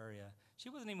deeper area. She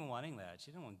wasn't even wanting that.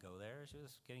 She didn't want to go there. She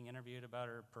was getting interviewed about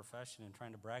her profession and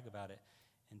trying to brag about it.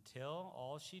 Until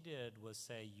all she did was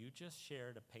say, you just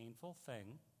shared a painful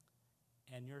thing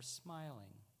and you're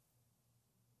smiling.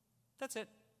 That's it.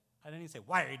 I didn't even say,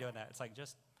 why are you doing that? It's like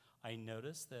just, I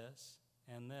noticed this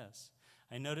and this.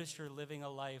 I noticed you're living a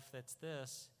life that's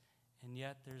this, and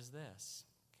yet there's this.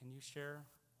 Can you share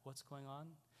what's going on?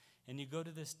 And you go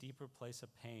to this deeper place of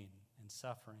pain and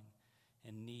suffering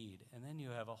and need, and then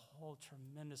you have a whole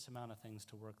tremendous amount of things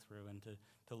to work through and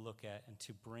to look at and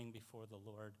to bring before the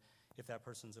Lord if that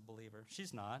person's a believer.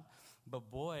 She's not,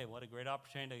 but boy, what a great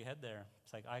opportunity to head there.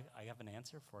 It's like, I have an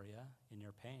answer for you in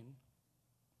your pain.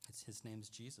 His name's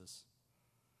Jesus.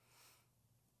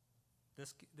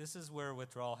 This is where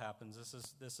withdrawal happens.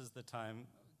 This is the time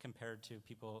compared to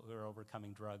people who are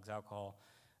overcoming drugs, alcohol.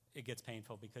 It gets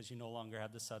painful because you no longer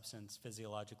have the substance.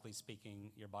 Physiologically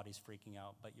speaking, your body's freaking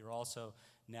out, but you're also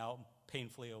now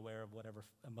painfully aware of whatever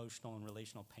emotional and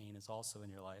relational pain is also in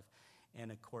your life. And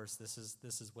of course, this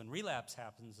is when relapse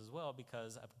happens as well,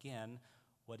 because again,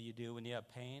 what do you do when you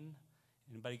have pain?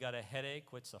 Anybody got a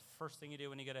headache? What's the first thing you do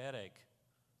when you get a headache?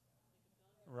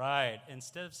 Right.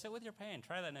 Instead of sit with your pain,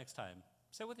 try that next time.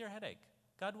 Sit with your headache.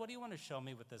 God, what do you want to show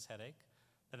me with this headache?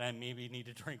 That I maybe need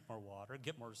to drink more water,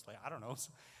 get more sleep. I don't know.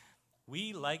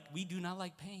 We do not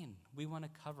like pain. We want to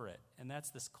cover it. And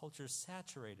this culture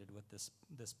saturated with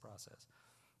this process.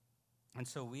 And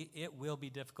so it will be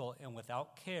difficult, and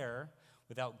without care,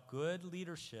 without good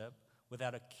leadership,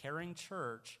 without a caring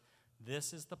church,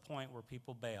 this is the point where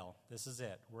people bail. This is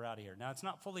it. We're out of here. Now, it's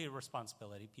not fully a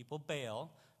responsibility. People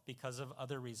bail because of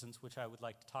other reasons, which I would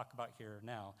like to talk about here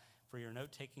now. For your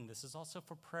note-taking, this is also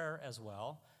for prayer as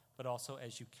well, but also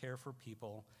as you care for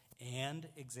people and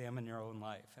examine your own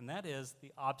life. And that is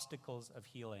the obstacles of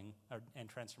healing and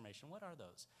transformation. What are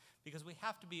those? Because we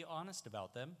have to be honest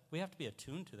about them. We have to be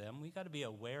attuned to them. We've got to be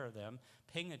aware of them,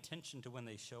 paying attention to when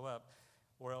they show up,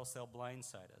 or else they'll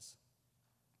blindside us.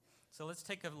 So let's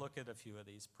take a look at a few of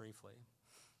these briefly.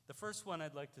 The first one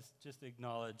I'd like to just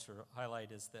acknowledge or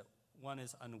highlight is that one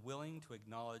is unwilling to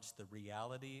acknowledge the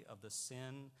reality of the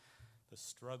sin, the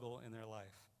struggle in their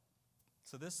life.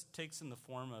 So this takes in the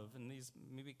form of, and these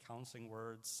maybe counseling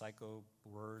words, psycho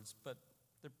words, but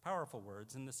they're powerful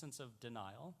words in the sense of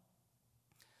denial.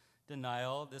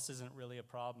 Denial, this isn't really a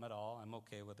problem at all. I'm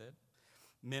okay with it.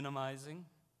 Minimizing.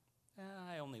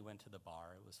 I only went to the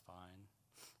bar. It was fine.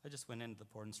 I just went into the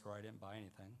porn store. I didn't buy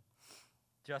anything.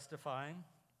 Justifying.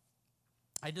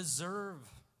 I deserve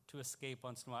to escape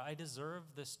once in a while. I deserve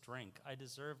this drink. I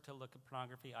deserve to look at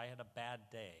pornography. I had a bad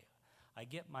day. I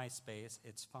get my space.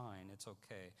 It's fine. It's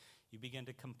okay. You begin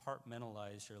to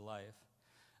compartmentalize your life.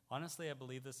 Honestly, I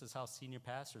believe this is how senior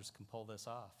pastors can pull this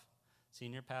off.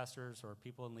 Senior pastors or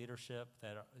people in leadership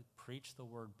that preach the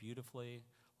word beautifully,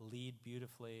 lead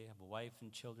beautifully, have a wife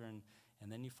and children,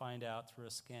 and then you find out through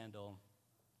a scandal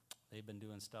they've been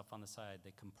doing stuff on the side.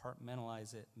 They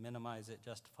compartmentalize it, minimize it,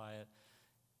 justify it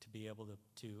to be able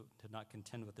to not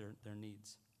contend with their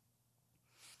needs.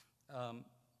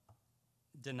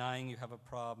 Denying you have a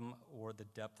problem or the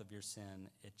depth of your sin,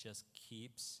 it just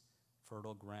keeps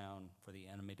fertile ground for the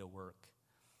enemy to work.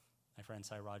 My friend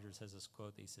Cy Rogers has this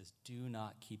quote. He says, "Do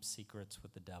not keep secrets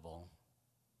with the devil.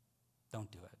 Don't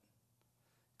do it.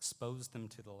 Expose them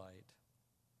to the light."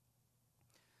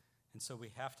 And so we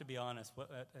have to be honest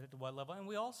at what level, and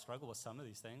we all struggle with some of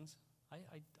these things.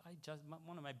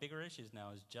 One of my bigger issues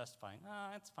now is justifying.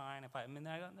 It's fine if they're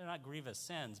not grievous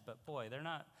sins, but boy, they're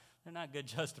not good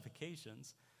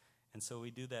justifications. And so we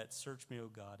do that. Search me, O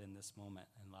God, in this moment,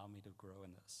 and allow me to grow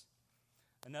in this.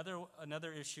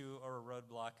 Another issue or a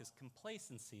roadblock is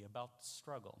complacency about the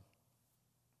struggle.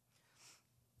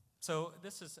 So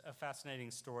this is a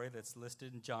fascinating story that's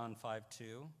listed in John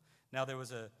 5:2. Now there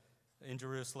was in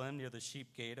Jerusalem near the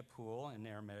sheep gate, a pool in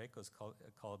Aramaic was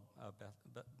called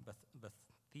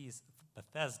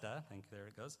Bethesda. I think there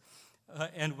it goes,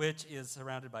 and which is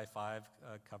surrounded by 5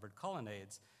 covered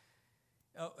colonnades.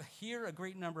 Here, a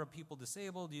great number of people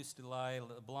disabled used to lie: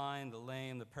 the blind, the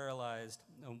lame, the paralyzed.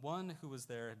 And one who was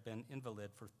there had been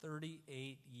invalid for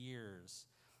 38 years.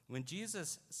 When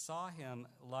Jesus saw him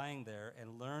lying there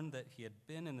and learned that he had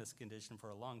been in this condition for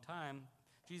a long time,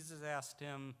 Jesus asked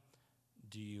him,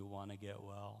 "Do you want to get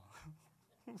well?"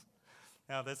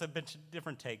 Now, there's a bunch of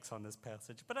different takes on this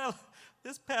passage, but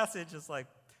this passage is like,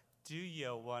 "Do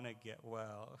you want to get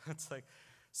well?" It's like,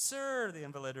 "Sir," the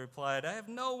invalid replied, "I have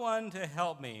no one to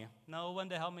help me." No one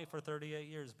to help me for 38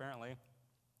 years, apparently.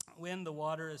 "When the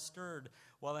water is stirred,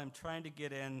 while I'm trying to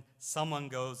get in, someone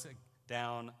goes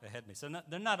down ahead of me." So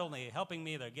they're not only helping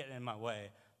me, they're getting in my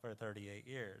way for 38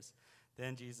 years.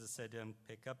 Then Jesus said to him,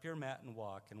 "Pick up your mat and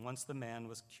walk." And once the man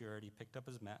was cured, he picked up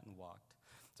his mat and walked.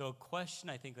 So a question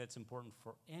I think that's important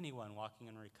for anyone walking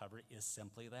in recovery is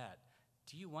simply that.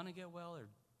 Do you want to get well, or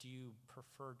do you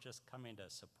prefer just coming to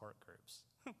support groups?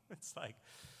 It's like,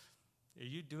 are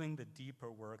you doing the deeper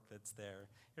work that's there?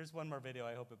 Here's one more video,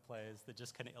 I hope it plays, that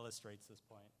just kind of illustrates this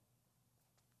point.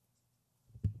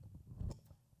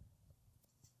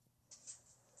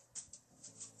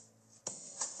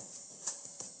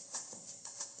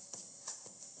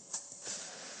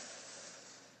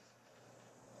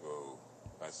 Whoa,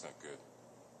 that's not good.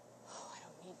 Oh, I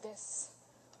don't need this.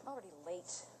 I'm already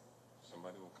late.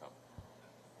 Somebody will come.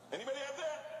 Anybody out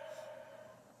there?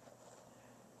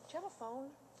 Do you have a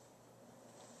phone?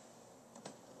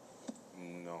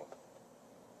 No.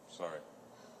 Sorry.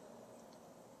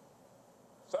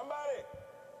 Somebody!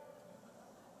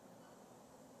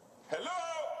 Hello?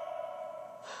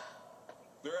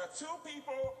 There are 2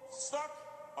 people stuck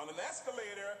on an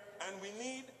escalator and we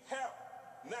need help.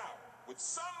 Now, would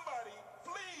somebody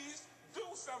please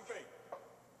do something?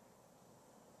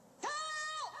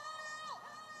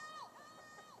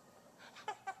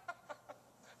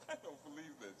 I don't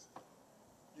believe this.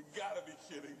 You gotta be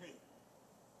kidding me.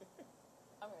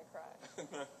 I'm gonna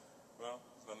cry. Well,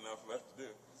 there's nothing else left to do,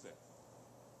 is there?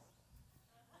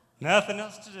 Nothing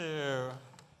else to do.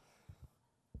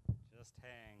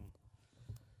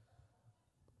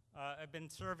 I've been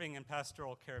serving in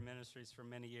pastoral care ministries for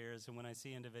many years, and when I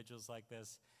see individuals like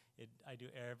this, I do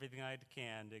everything I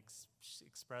can to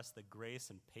express the grace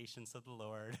and patience of the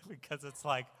Lord, because it's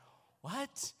like,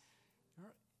 what?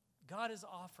 God is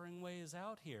offering ways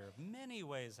out here, many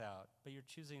ways out, but you're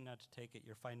choosing not to take it.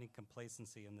 You're finding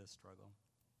complacency in this struggle.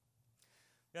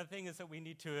 The other thing is that we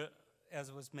need to,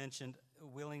 as was mentioned,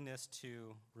 willingness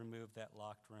to remove that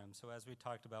locked room. So as we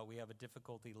talked about, we have a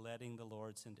difficulty letting the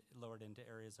Lord into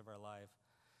areas of our life.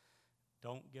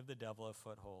 Don't give the devil a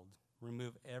foothold.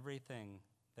 Remove everything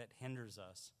that hinders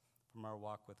us from our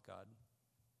walk with God.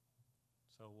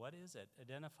 So what is it?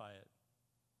 Identify it.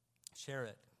 Share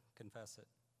it. Confess it.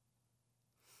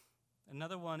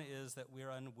 Another one is that we're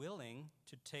unwilling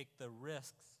to take the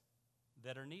risks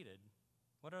that are needed.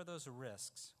 What are those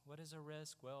risks? What is a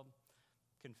risk? Well,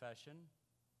 confession,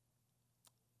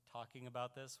 talking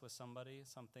about this with somebody,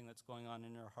 something that's going on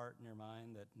in your heart and your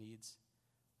mind that needs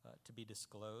to be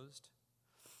disclosed.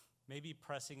 Maybe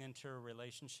pressing into a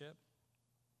relationship.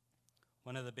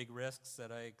 One of the big risks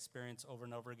that I experience over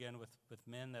and over again with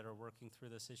men that are working through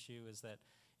this issue is that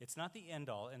it's not the end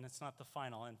all and it's not the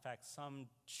final. In fact, some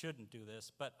shouldn't do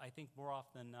this, but I think more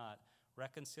often than not,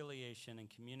 reconciliation and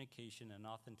communication and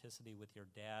authenticity with your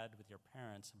dad, with your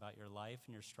parents about your life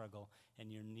and your struggle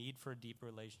and your need for a deep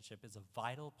relationship is a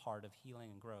vital part of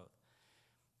healing and growth.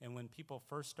 And when people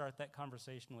first start that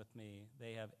conversation with me,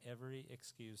 they have every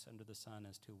excuse under the sun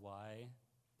as to why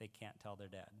they can't tell their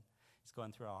dad. He's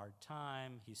going through a hard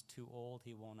time. He's too old.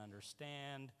 He won't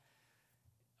understand.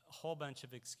 A whole bunch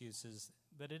of excuses.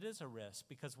 But it is a risk,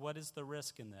 because what is the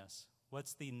risk in this?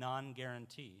 What's the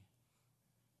non-guarantee?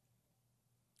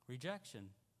 Rejection,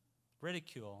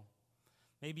 ridicule.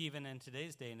 Maybe even in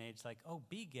today's day and age, like, oh,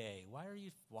 be gay. Why are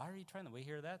you trying to? We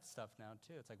hear that stuff now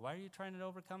too. It's like, why are you trying to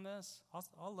overcome this?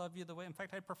 I'll love you the way. In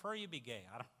fact, I prefer you be gay.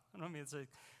 I don't mean it's like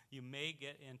you may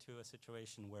get into a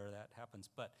situation where that happens.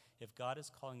 But if God is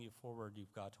calling you forward,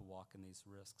 you've got to walk in these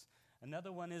risks.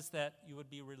 Another one is that you would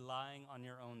be relying on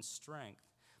your own strength.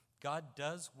 God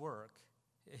does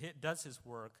his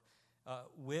work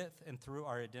with and through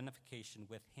our identification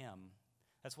with him.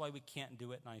 That's why we can't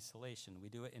do it in isolation. We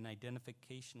do it in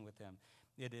identification with him.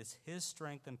 It is his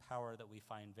strength and power that we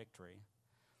find victory.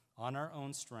 On our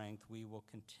own strength, we will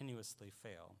continuously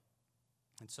fail.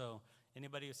 And so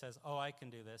anybody who says, oh, I can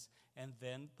do this, and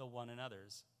then the one and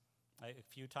others. I a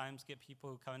few times get people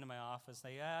who come into my office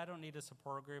and say, I don't need a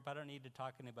support group. I don't need to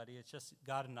talk to anybody. It's just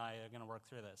God and I are going to work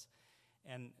through this.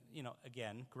 And,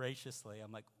 again, graciously,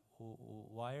 I'm like,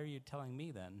 why are you telling me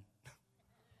then?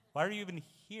 Why are you even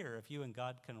here if you and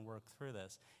God can work through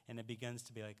this? And it begins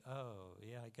to be like, oh,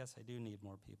 yeah, I guess I do need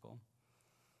more people.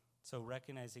 So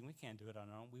recognizing we can't do it on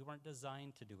our own. We weren't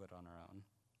designed to do it on our own.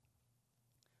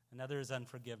 Another is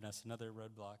unforgiveness, another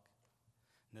roadblock.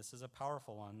 And this is a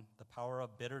powerful one. The power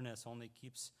of bitterness only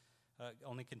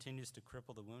continues to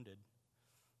cripple the wounded.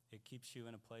 It keeps you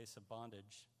in a place of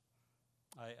bondage.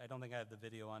 I don't think I have the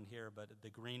video on here, but the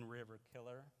Green River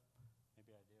Killer.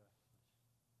 Maybe I do.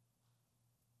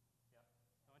 Yeah,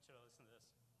 I want you to listen to this.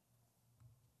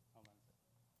 Hold on a second.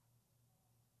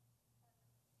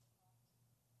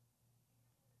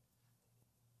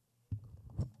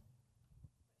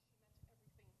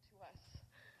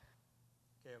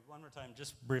 Okay, one more time,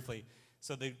 just briefly.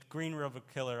 So the Green River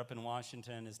Killer up in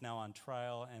Washington is now on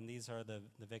trial, and these are the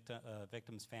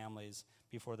victims' families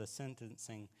before the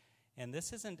sentencing. And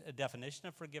this isn't a definition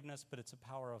of forgiveness, but it's a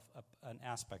power of an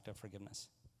aspect of forgiveness.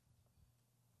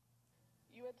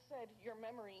 You had said your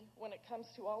memory, when it comes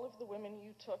to all of the women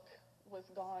you took,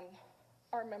 was gone.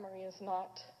 Our memory is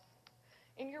not.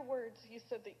 In your words, you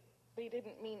said that they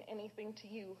didn't mean anything to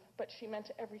you, but she meant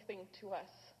everything to us.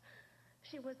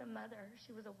 She was a mother,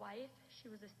 she was a wife, she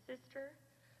was a sister,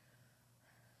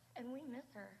 and we miss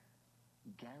her.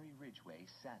 Gary Ridgway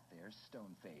sat there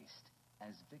stone-faced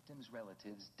as victims'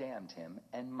 relatives damned him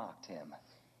and mocked him.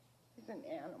 He's an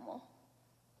animal.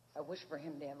 I wish for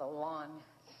him to have a long,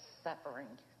 suffering,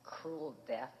 cruel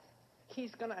death.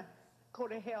 He's gonna go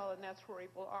to hell, and that's where he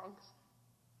belongs.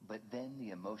 But then the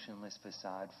emotionless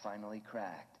facade finally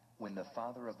cracked when the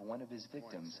father of one of his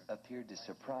victims appeared to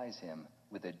surprise him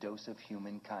with a dose of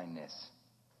human kindness.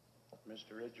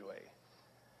 Mr. Ridgway,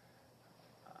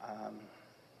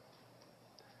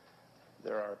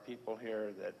 there are people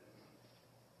here that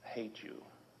hate you.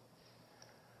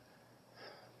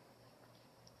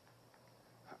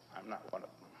 I'm not one of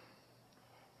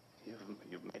them.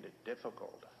 You've made it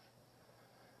difficult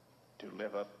to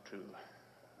live up to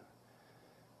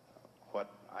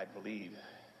what I believe,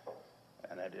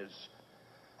 and that is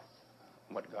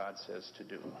what God says to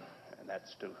do, and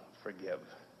that's to forgive.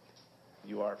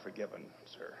 You are forgiven,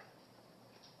 sir.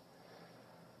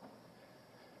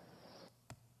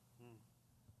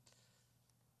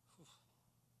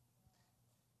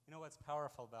 You know what's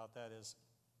powerful about that is,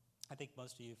 I think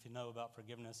most of you, if you know about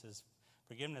forgiveness, is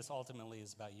forgiveness ultimately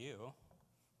is about you,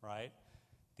 right?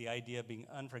 The idea of being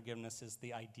unforgiveness is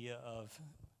the idea of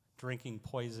drinking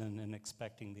poison and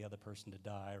expecting the other person to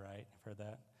die, right? You've heard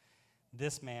that?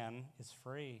 This man is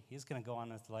free. He's going to go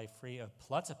on his life free of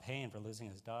lots of pain for losing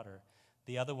his daughter.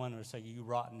 The other one will say, you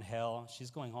rotten hell. She's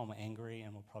going home angry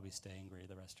and will probably stay angry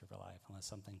the rest of her life unless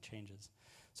something changes.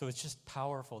 So it's just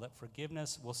powerful that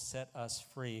forgiveness will set us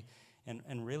free.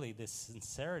 And really the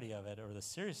sincerity of it, or the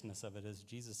seriousness of it, is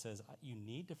Jesus says, you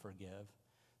need to forgive,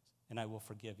 and I will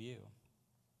forgive you.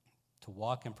 To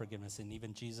walk in forgiveness, and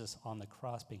even Jesus on the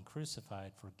cross being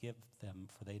crucified, forgive them,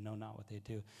 for they know not what they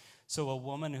do. So a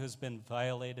woman who's been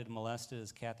violated, molested,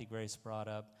 as Kathy Grace brought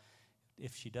up,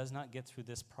 if she does not get through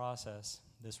this process,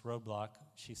 this roadblock,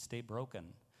 she stay broken.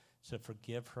 So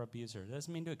forgive her abuser. It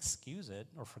doesn't mean to excuse it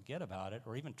or forget about it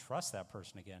or even trust that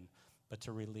person again, but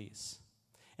to release.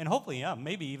 And hopefully,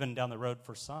 maybe even down the road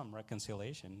for some,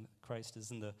 reconciliation. Christ is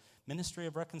in the ministry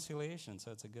of reconciliation,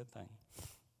 so it's a good thing.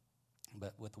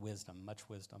 But with wisdom, much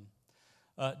wisdom.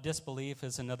 Disbelief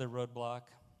is another roadblock.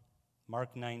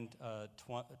 Mark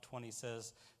 9:20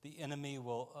 says, the enemy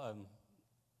will...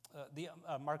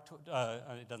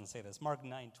 it doesn't say this. Mark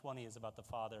 9:20 is about the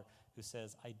father who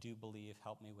says, I do believe,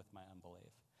 help me with my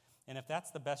unbelief. And if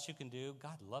that's the best you can do,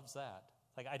 God loves that.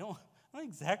 Like, I don't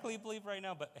exactly believe right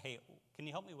now, but hey, can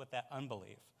you help me with that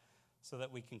unbelief so that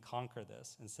we can conquer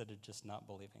this instead of just not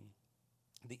believing?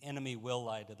 The enemy will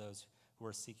lie to those who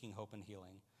are seeking hope and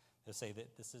healing. They'll say that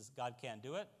God can't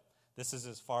do it. This is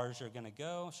as far as you're going to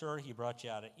go. Sure, he brought you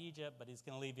out of Egypt, but he's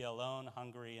going to leave you alone,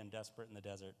 hungry, and desperate in the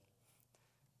desert.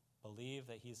 Believe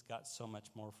that he's got so much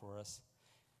more for us.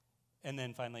 And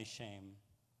then finally, shame.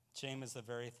 Shame is the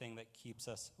very thing that keeps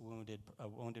us a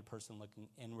wounded person looking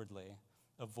inwardly,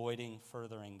 avoiding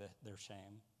furthering their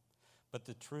shame. But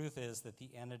the truth is that the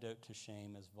antidote to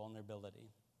shame is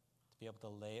vulnerability, to be able to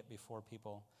lay it before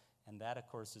people. And that, of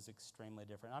course, is extremely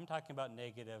different. I'm talking about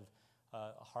negative,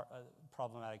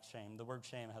 problematic shame. The word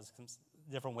shame has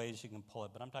different ways you can pull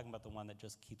it, but I'm talking about the one that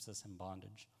just keeps us in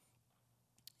bondage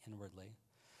inwardly.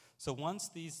 So once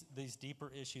these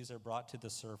deeper issues are brought to the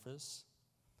surface,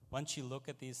 once you look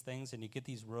at these things and you get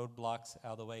these roadblocks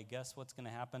out of the way, guess what's going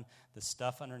to happen? The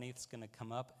stuff underneath is going to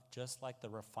come up just like the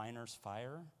refiner's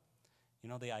fire. You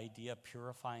know the idea of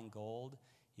purifying gold?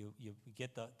 You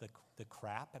get the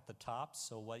crap at the top,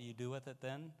 so what do you do with it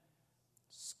then?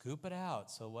 Scoop it out,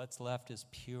 so what's left is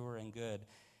pure and good.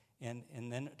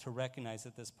 And then to recognize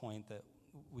at this point that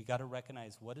we got to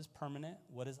recognize what is permanent,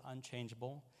 what is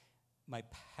unchangeable. My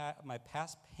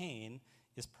past pain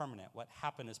is permanent. What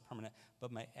happened is permanent,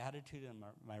 but my attitude and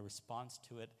my response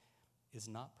to it is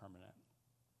not permanent.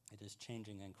 It is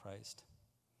changing in Christ.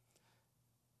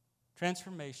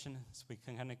 Transformation, as we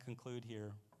can kind of conclude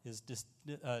here, is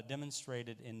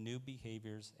demonstrated in new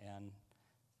behaviors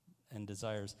and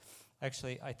desires.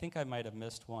 Actually, I think I might have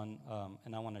missed one,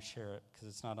 and I want to share it because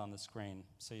it's not on the screen,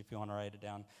 so if you want to write it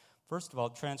down. First of all,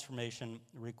 transformation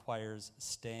requires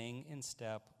staying in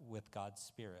step with God's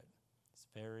Spirit. It's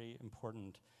very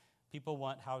important. People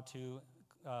want how to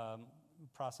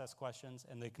process questions,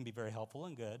 and they can be very helpful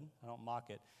and good. I don't mock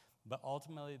it. But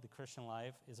ultimately, the Christian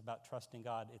life is about trusting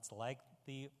God. It's like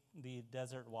the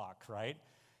desert walk, right?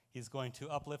 He's going to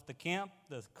uplift the camp.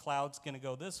 The cloud's going to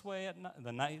go this way at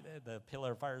night. The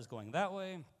pillar of fire is going that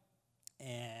way.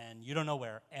 And you don't know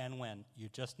where and when. You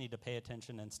just need to pay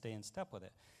attention and stay in step with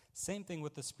it. Same thing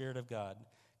with the Spirit of God.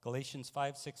 Galatians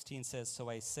 5:16 says, so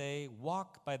I say,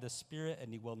 walk by the Spirit,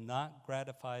 and you will not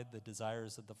gratify the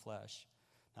desires of the flesh.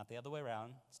 Not the other way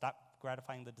around. Stop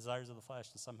gratifying the desires of the flesh,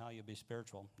 and somehow you'll be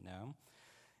spiritual. No.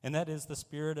 And that is the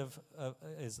spirit of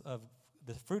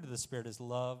the fruit of the Spirit is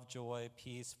love, joy,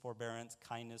 peace, forbearance,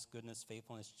 kindness, goodness,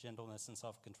 faithfulness, gentleness, and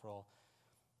self-control.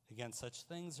 Against such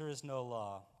things there is no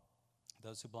law.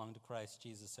 Those who belong to Christ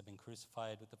Jesus have been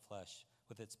crucified with the flesh,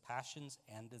 with its passions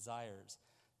and desires.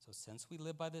 So since we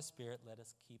live by the Spirit, let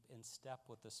us keep in step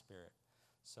with the Spirit.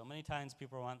 So many times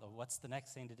people want, what's the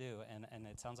next thing to do? And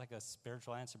it sounds like a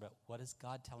spiritual answer, but what is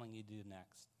God telling you to do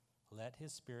next? Let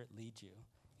his Spirit lead you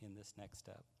in this next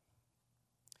step.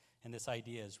 And this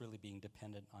idea is really being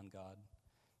dependent on God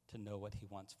to know what he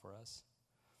wants for us.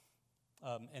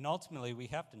 And ultimately, we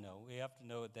have to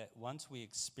know that once we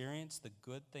experience the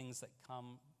good things that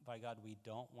come by God, we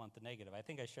don't want the negative. I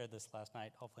think I shared this last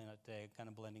night, hopefully not today, kind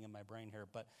of blending in my brain here,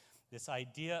 but this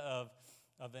idea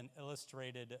of an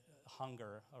illustrated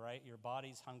hunger, all right? Your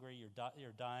body's hungry,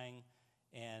 you're dying,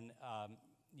 and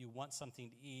you want something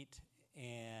to eat,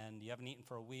 and you haven't eaten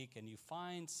for a week, and you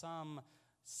find some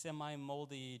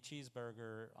semi-moldy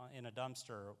cheeseburger in a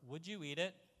dumpster, would you eat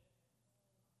it?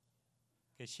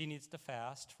 Because she needs to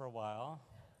fast for a while.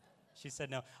 She said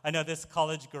no. I know this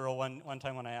college girl, one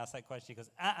time when I asked that question, she goes,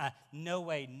 no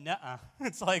way, nuh-uh.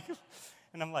 It's like,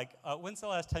 and I'm like, when's the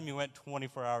last time you went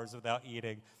 24 hours without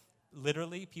eating?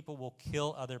 Literally, people will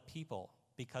kill other people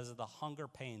because of the hunger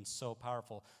pain so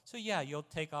powerful. So yeah, you'll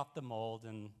take off the mold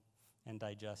and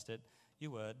digest it.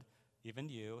 You would. Even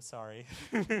you, sorry.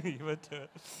 You would do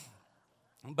it.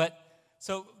 But,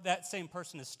 so that same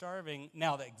person is starving.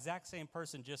 Now, the exact same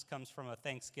person just comes from a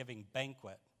Thanksgiving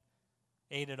banquet,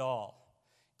 ate it all,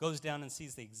 goes down and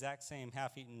sees the exact same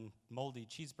half-eaten moldy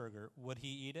cheeseburger. Would he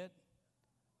eat it?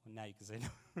 Well, now you can say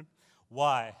no.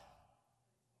 Why?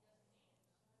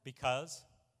 Because?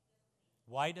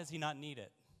 Why does he not need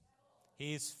it?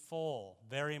 He's full.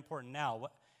 Very important. Now,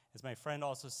 as my friend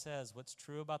also says, what's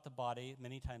true about the body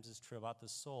many times is true about the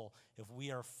soul. If we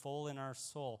are full in our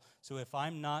soul. So if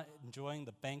I'm not enjoying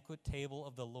the banquet table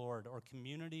of the Lord or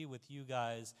community with you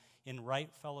guys in right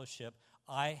fellowship,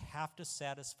 I have to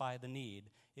satisfy the need.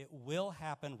 It will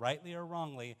happen, rightly or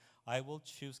wrongly. I will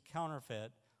choose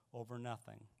counterfeit over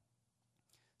nothing.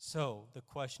 So the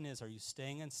question is, are you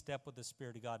staying in step with the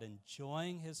Spirit of God,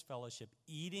 enjoying his fellowship,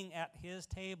 eating at his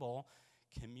table,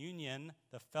 communion,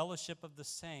 the fellowship of the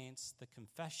saints, the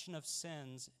confession of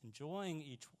sins, enjoying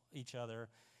each other?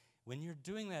 When you're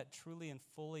doing that truly and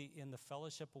fully in the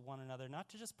fellowship of one another, not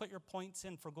to just put your points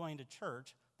in for going to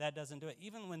church, that doesn't do it.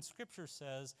 Even when Scripture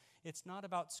says it's not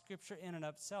about Scripture in and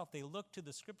of itself, they look to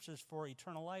the Scriptures for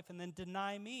eternal life and then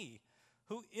deny me,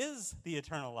 who is the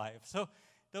eternal life. So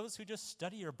those who just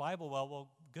study your Bible well,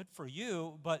 good for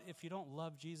you, but if you don't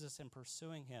love Jesus and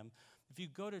pursuing him, if you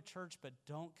go to church but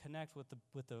don't connect with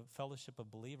the fellowship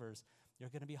of believers, you're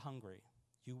going to be hungry.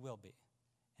 You will be.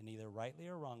 And either rightly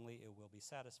or wrongly, it will be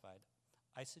satisfied.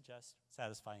 I suggest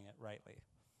satisfying it rightly.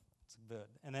 It's good.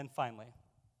 And then finally,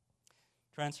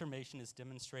 transformation is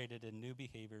demonstrated in new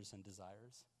behaviors and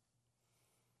desires.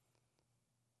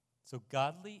 So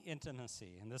godly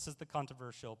intimacy, and this is the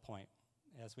controversial point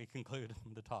as we conclude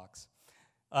the talks.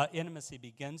 Intimacy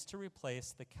begins to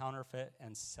replace the counterfeit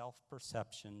and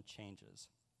self-perception changes.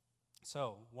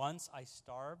 So once I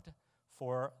starved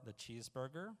for the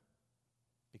cheeseburger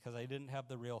because I didn't have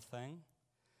the real thing.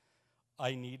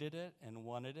 I needed it and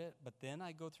wanted it, but then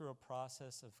I go through a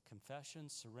process of confession,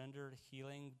 surrender,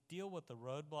 healing, deal with the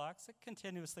roadblocks that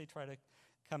continuously try to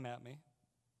come at me.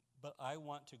 But I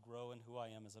want to grow in who I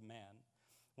am as a man.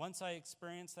 Once I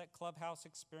experience that clubhouse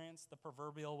experience, the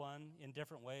proverbial one, in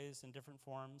different ways, in different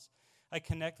forms, I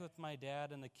connect with my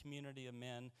dad and the community of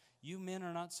men. You men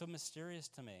are not so mysterious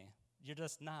to me. You're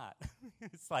just not.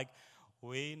 It's like,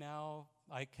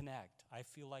 I connect. I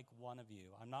feel like one of you.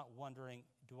 I'm not wondering,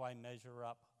 do I measure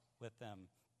up with them?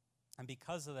 And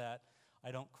because of that,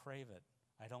 I don't crave it.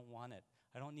 I don't want it.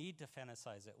 I don't need to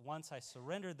fantasize it. Once I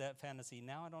surrendered that fantasy,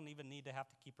 now I don't even need to have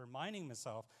to keep reminding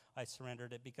myself I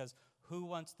surrendered it, because who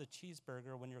wants the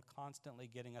cheeseburger when you're constantly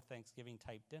getting a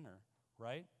Thanksgiving-type dinner,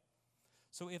 right?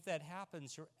 So if that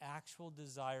happens, your actual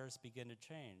desires begin to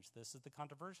change. This is the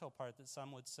controversial part that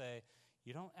some would say,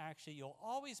 you'll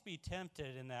always be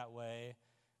tempted in that way,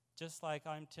 just like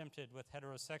I'm tempted with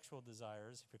heterosexual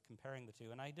desires, if you're comparing the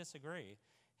two, and I disagree.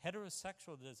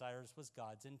 Heterosexual desires was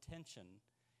God's intention.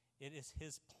 It is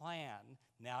his plan.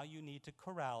 Now you need to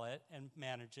corral it and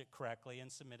manage it correctly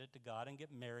and submit it to God and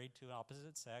get married to an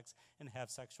opposite sex and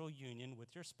have sexual union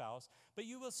with your spouse, but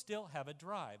you will still have a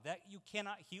drive. That you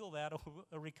cannot heal that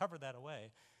or recover that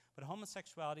away. But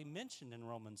homosexuality mentioned in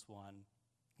Romans 1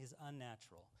 is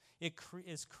unnatural. It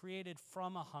is created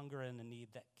from a hunger and a need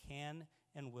that can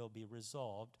and will be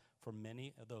resolved for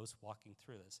many of those walking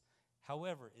through this.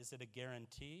 However, is it a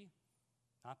guarantee?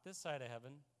 Not this side of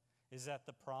heaven. Is that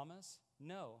the promise?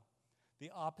 No.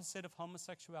 The opposite of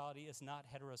homosexuality is not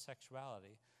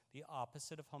heterosexuality. The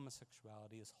opposite of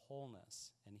homosexuality is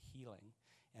wholeness and healing.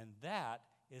 And that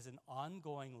is an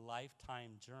ongoing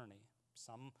lifetime journey.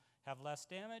 Some have less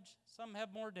damage, some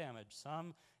have more damage.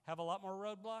 Some have a lot more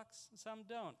roadblocks, some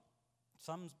don't.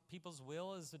 Some people's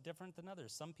will is different than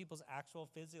others. Some people's actual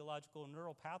physiological and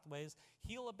neural pathways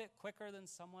heal a bit quicker than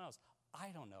someone else. I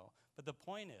don't know. But the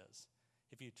point is,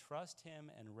 if you trust him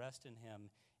and rest in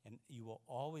him, and you will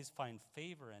always find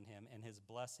favor in him and his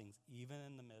blessings, even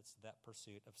in the midst of that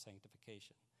pursuit of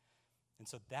sanctification. And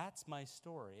so that's my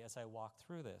story as I walk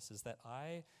through this, is that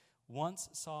I once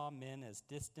saw men as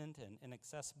distant and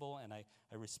inaccessible, and I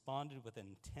responded with an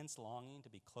intense longing to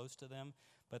be close to them.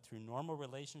 But through normal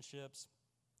relationships,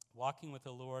 Walking with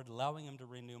the Lord, allowing him to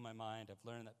renew my mind, I've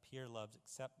learned that peer loves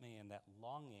accept me and that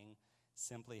longing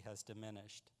simply has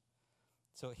diminished.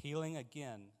 So healing,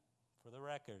 again, for the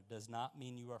record, does not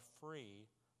mean you are free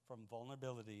from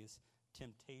vulnerabilities,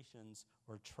 temptations,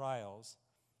 or trials,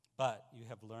 but you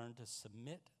have learned to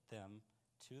submit them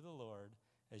to the Lord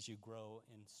as you grow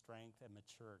in strength and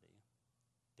maturity,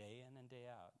 day in and day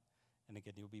out. And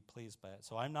again, you'll be pleased by it.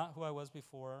 So I'm not who I was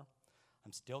before.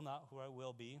 I'm still not who I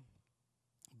will be.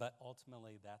 But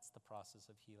ultimately, that's the process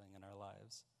of healing in our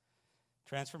lives.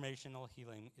 Transformational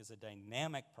healing is a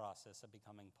dynamic process of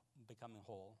becoming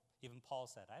whole. Even Paul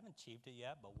said, I haven't achieved it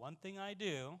yet, but one thing I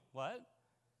do, what?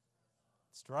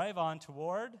 Strive on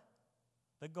toward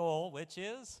the goal, which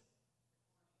is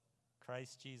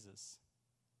Christ Jesus,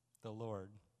 the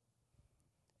Lord.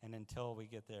 And until we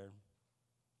get there,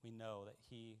 we know that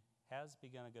he has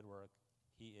begun a good work.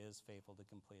 He is faithful to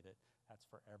complete it. That's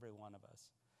for every one of us.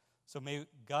 So may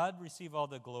God receive all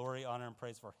the glory, honor, and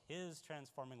praise for his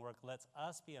transforming work. Let's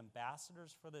us be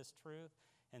ambassadors for this truth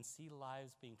and see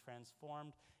lives being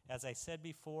transformed. As I said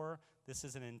before, this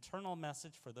is an internal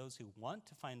message for those who want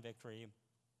to find victory,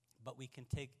 but we can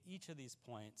take each of these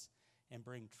points and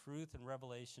bring truth and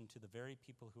revelation to the very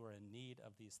people who are in need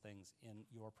of these things in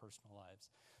your personal lives.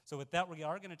 So with that, we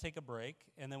are going to take a break,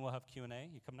 and then we'll have Q&A.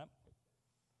 You coming up?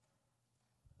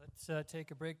 Let's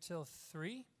take a break till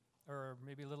 3. Or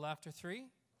maybe a little after 3,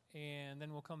 and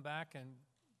then we'll come back. And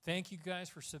thank you guys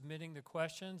for submitting the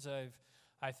questions.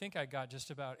 I think I got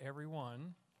just about every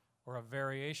one, or a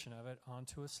variation of it,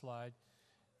 onto a slide,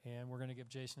 and we're going to give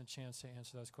Jason a chance to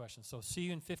answer those questions. So see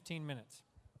you in 15 minutes.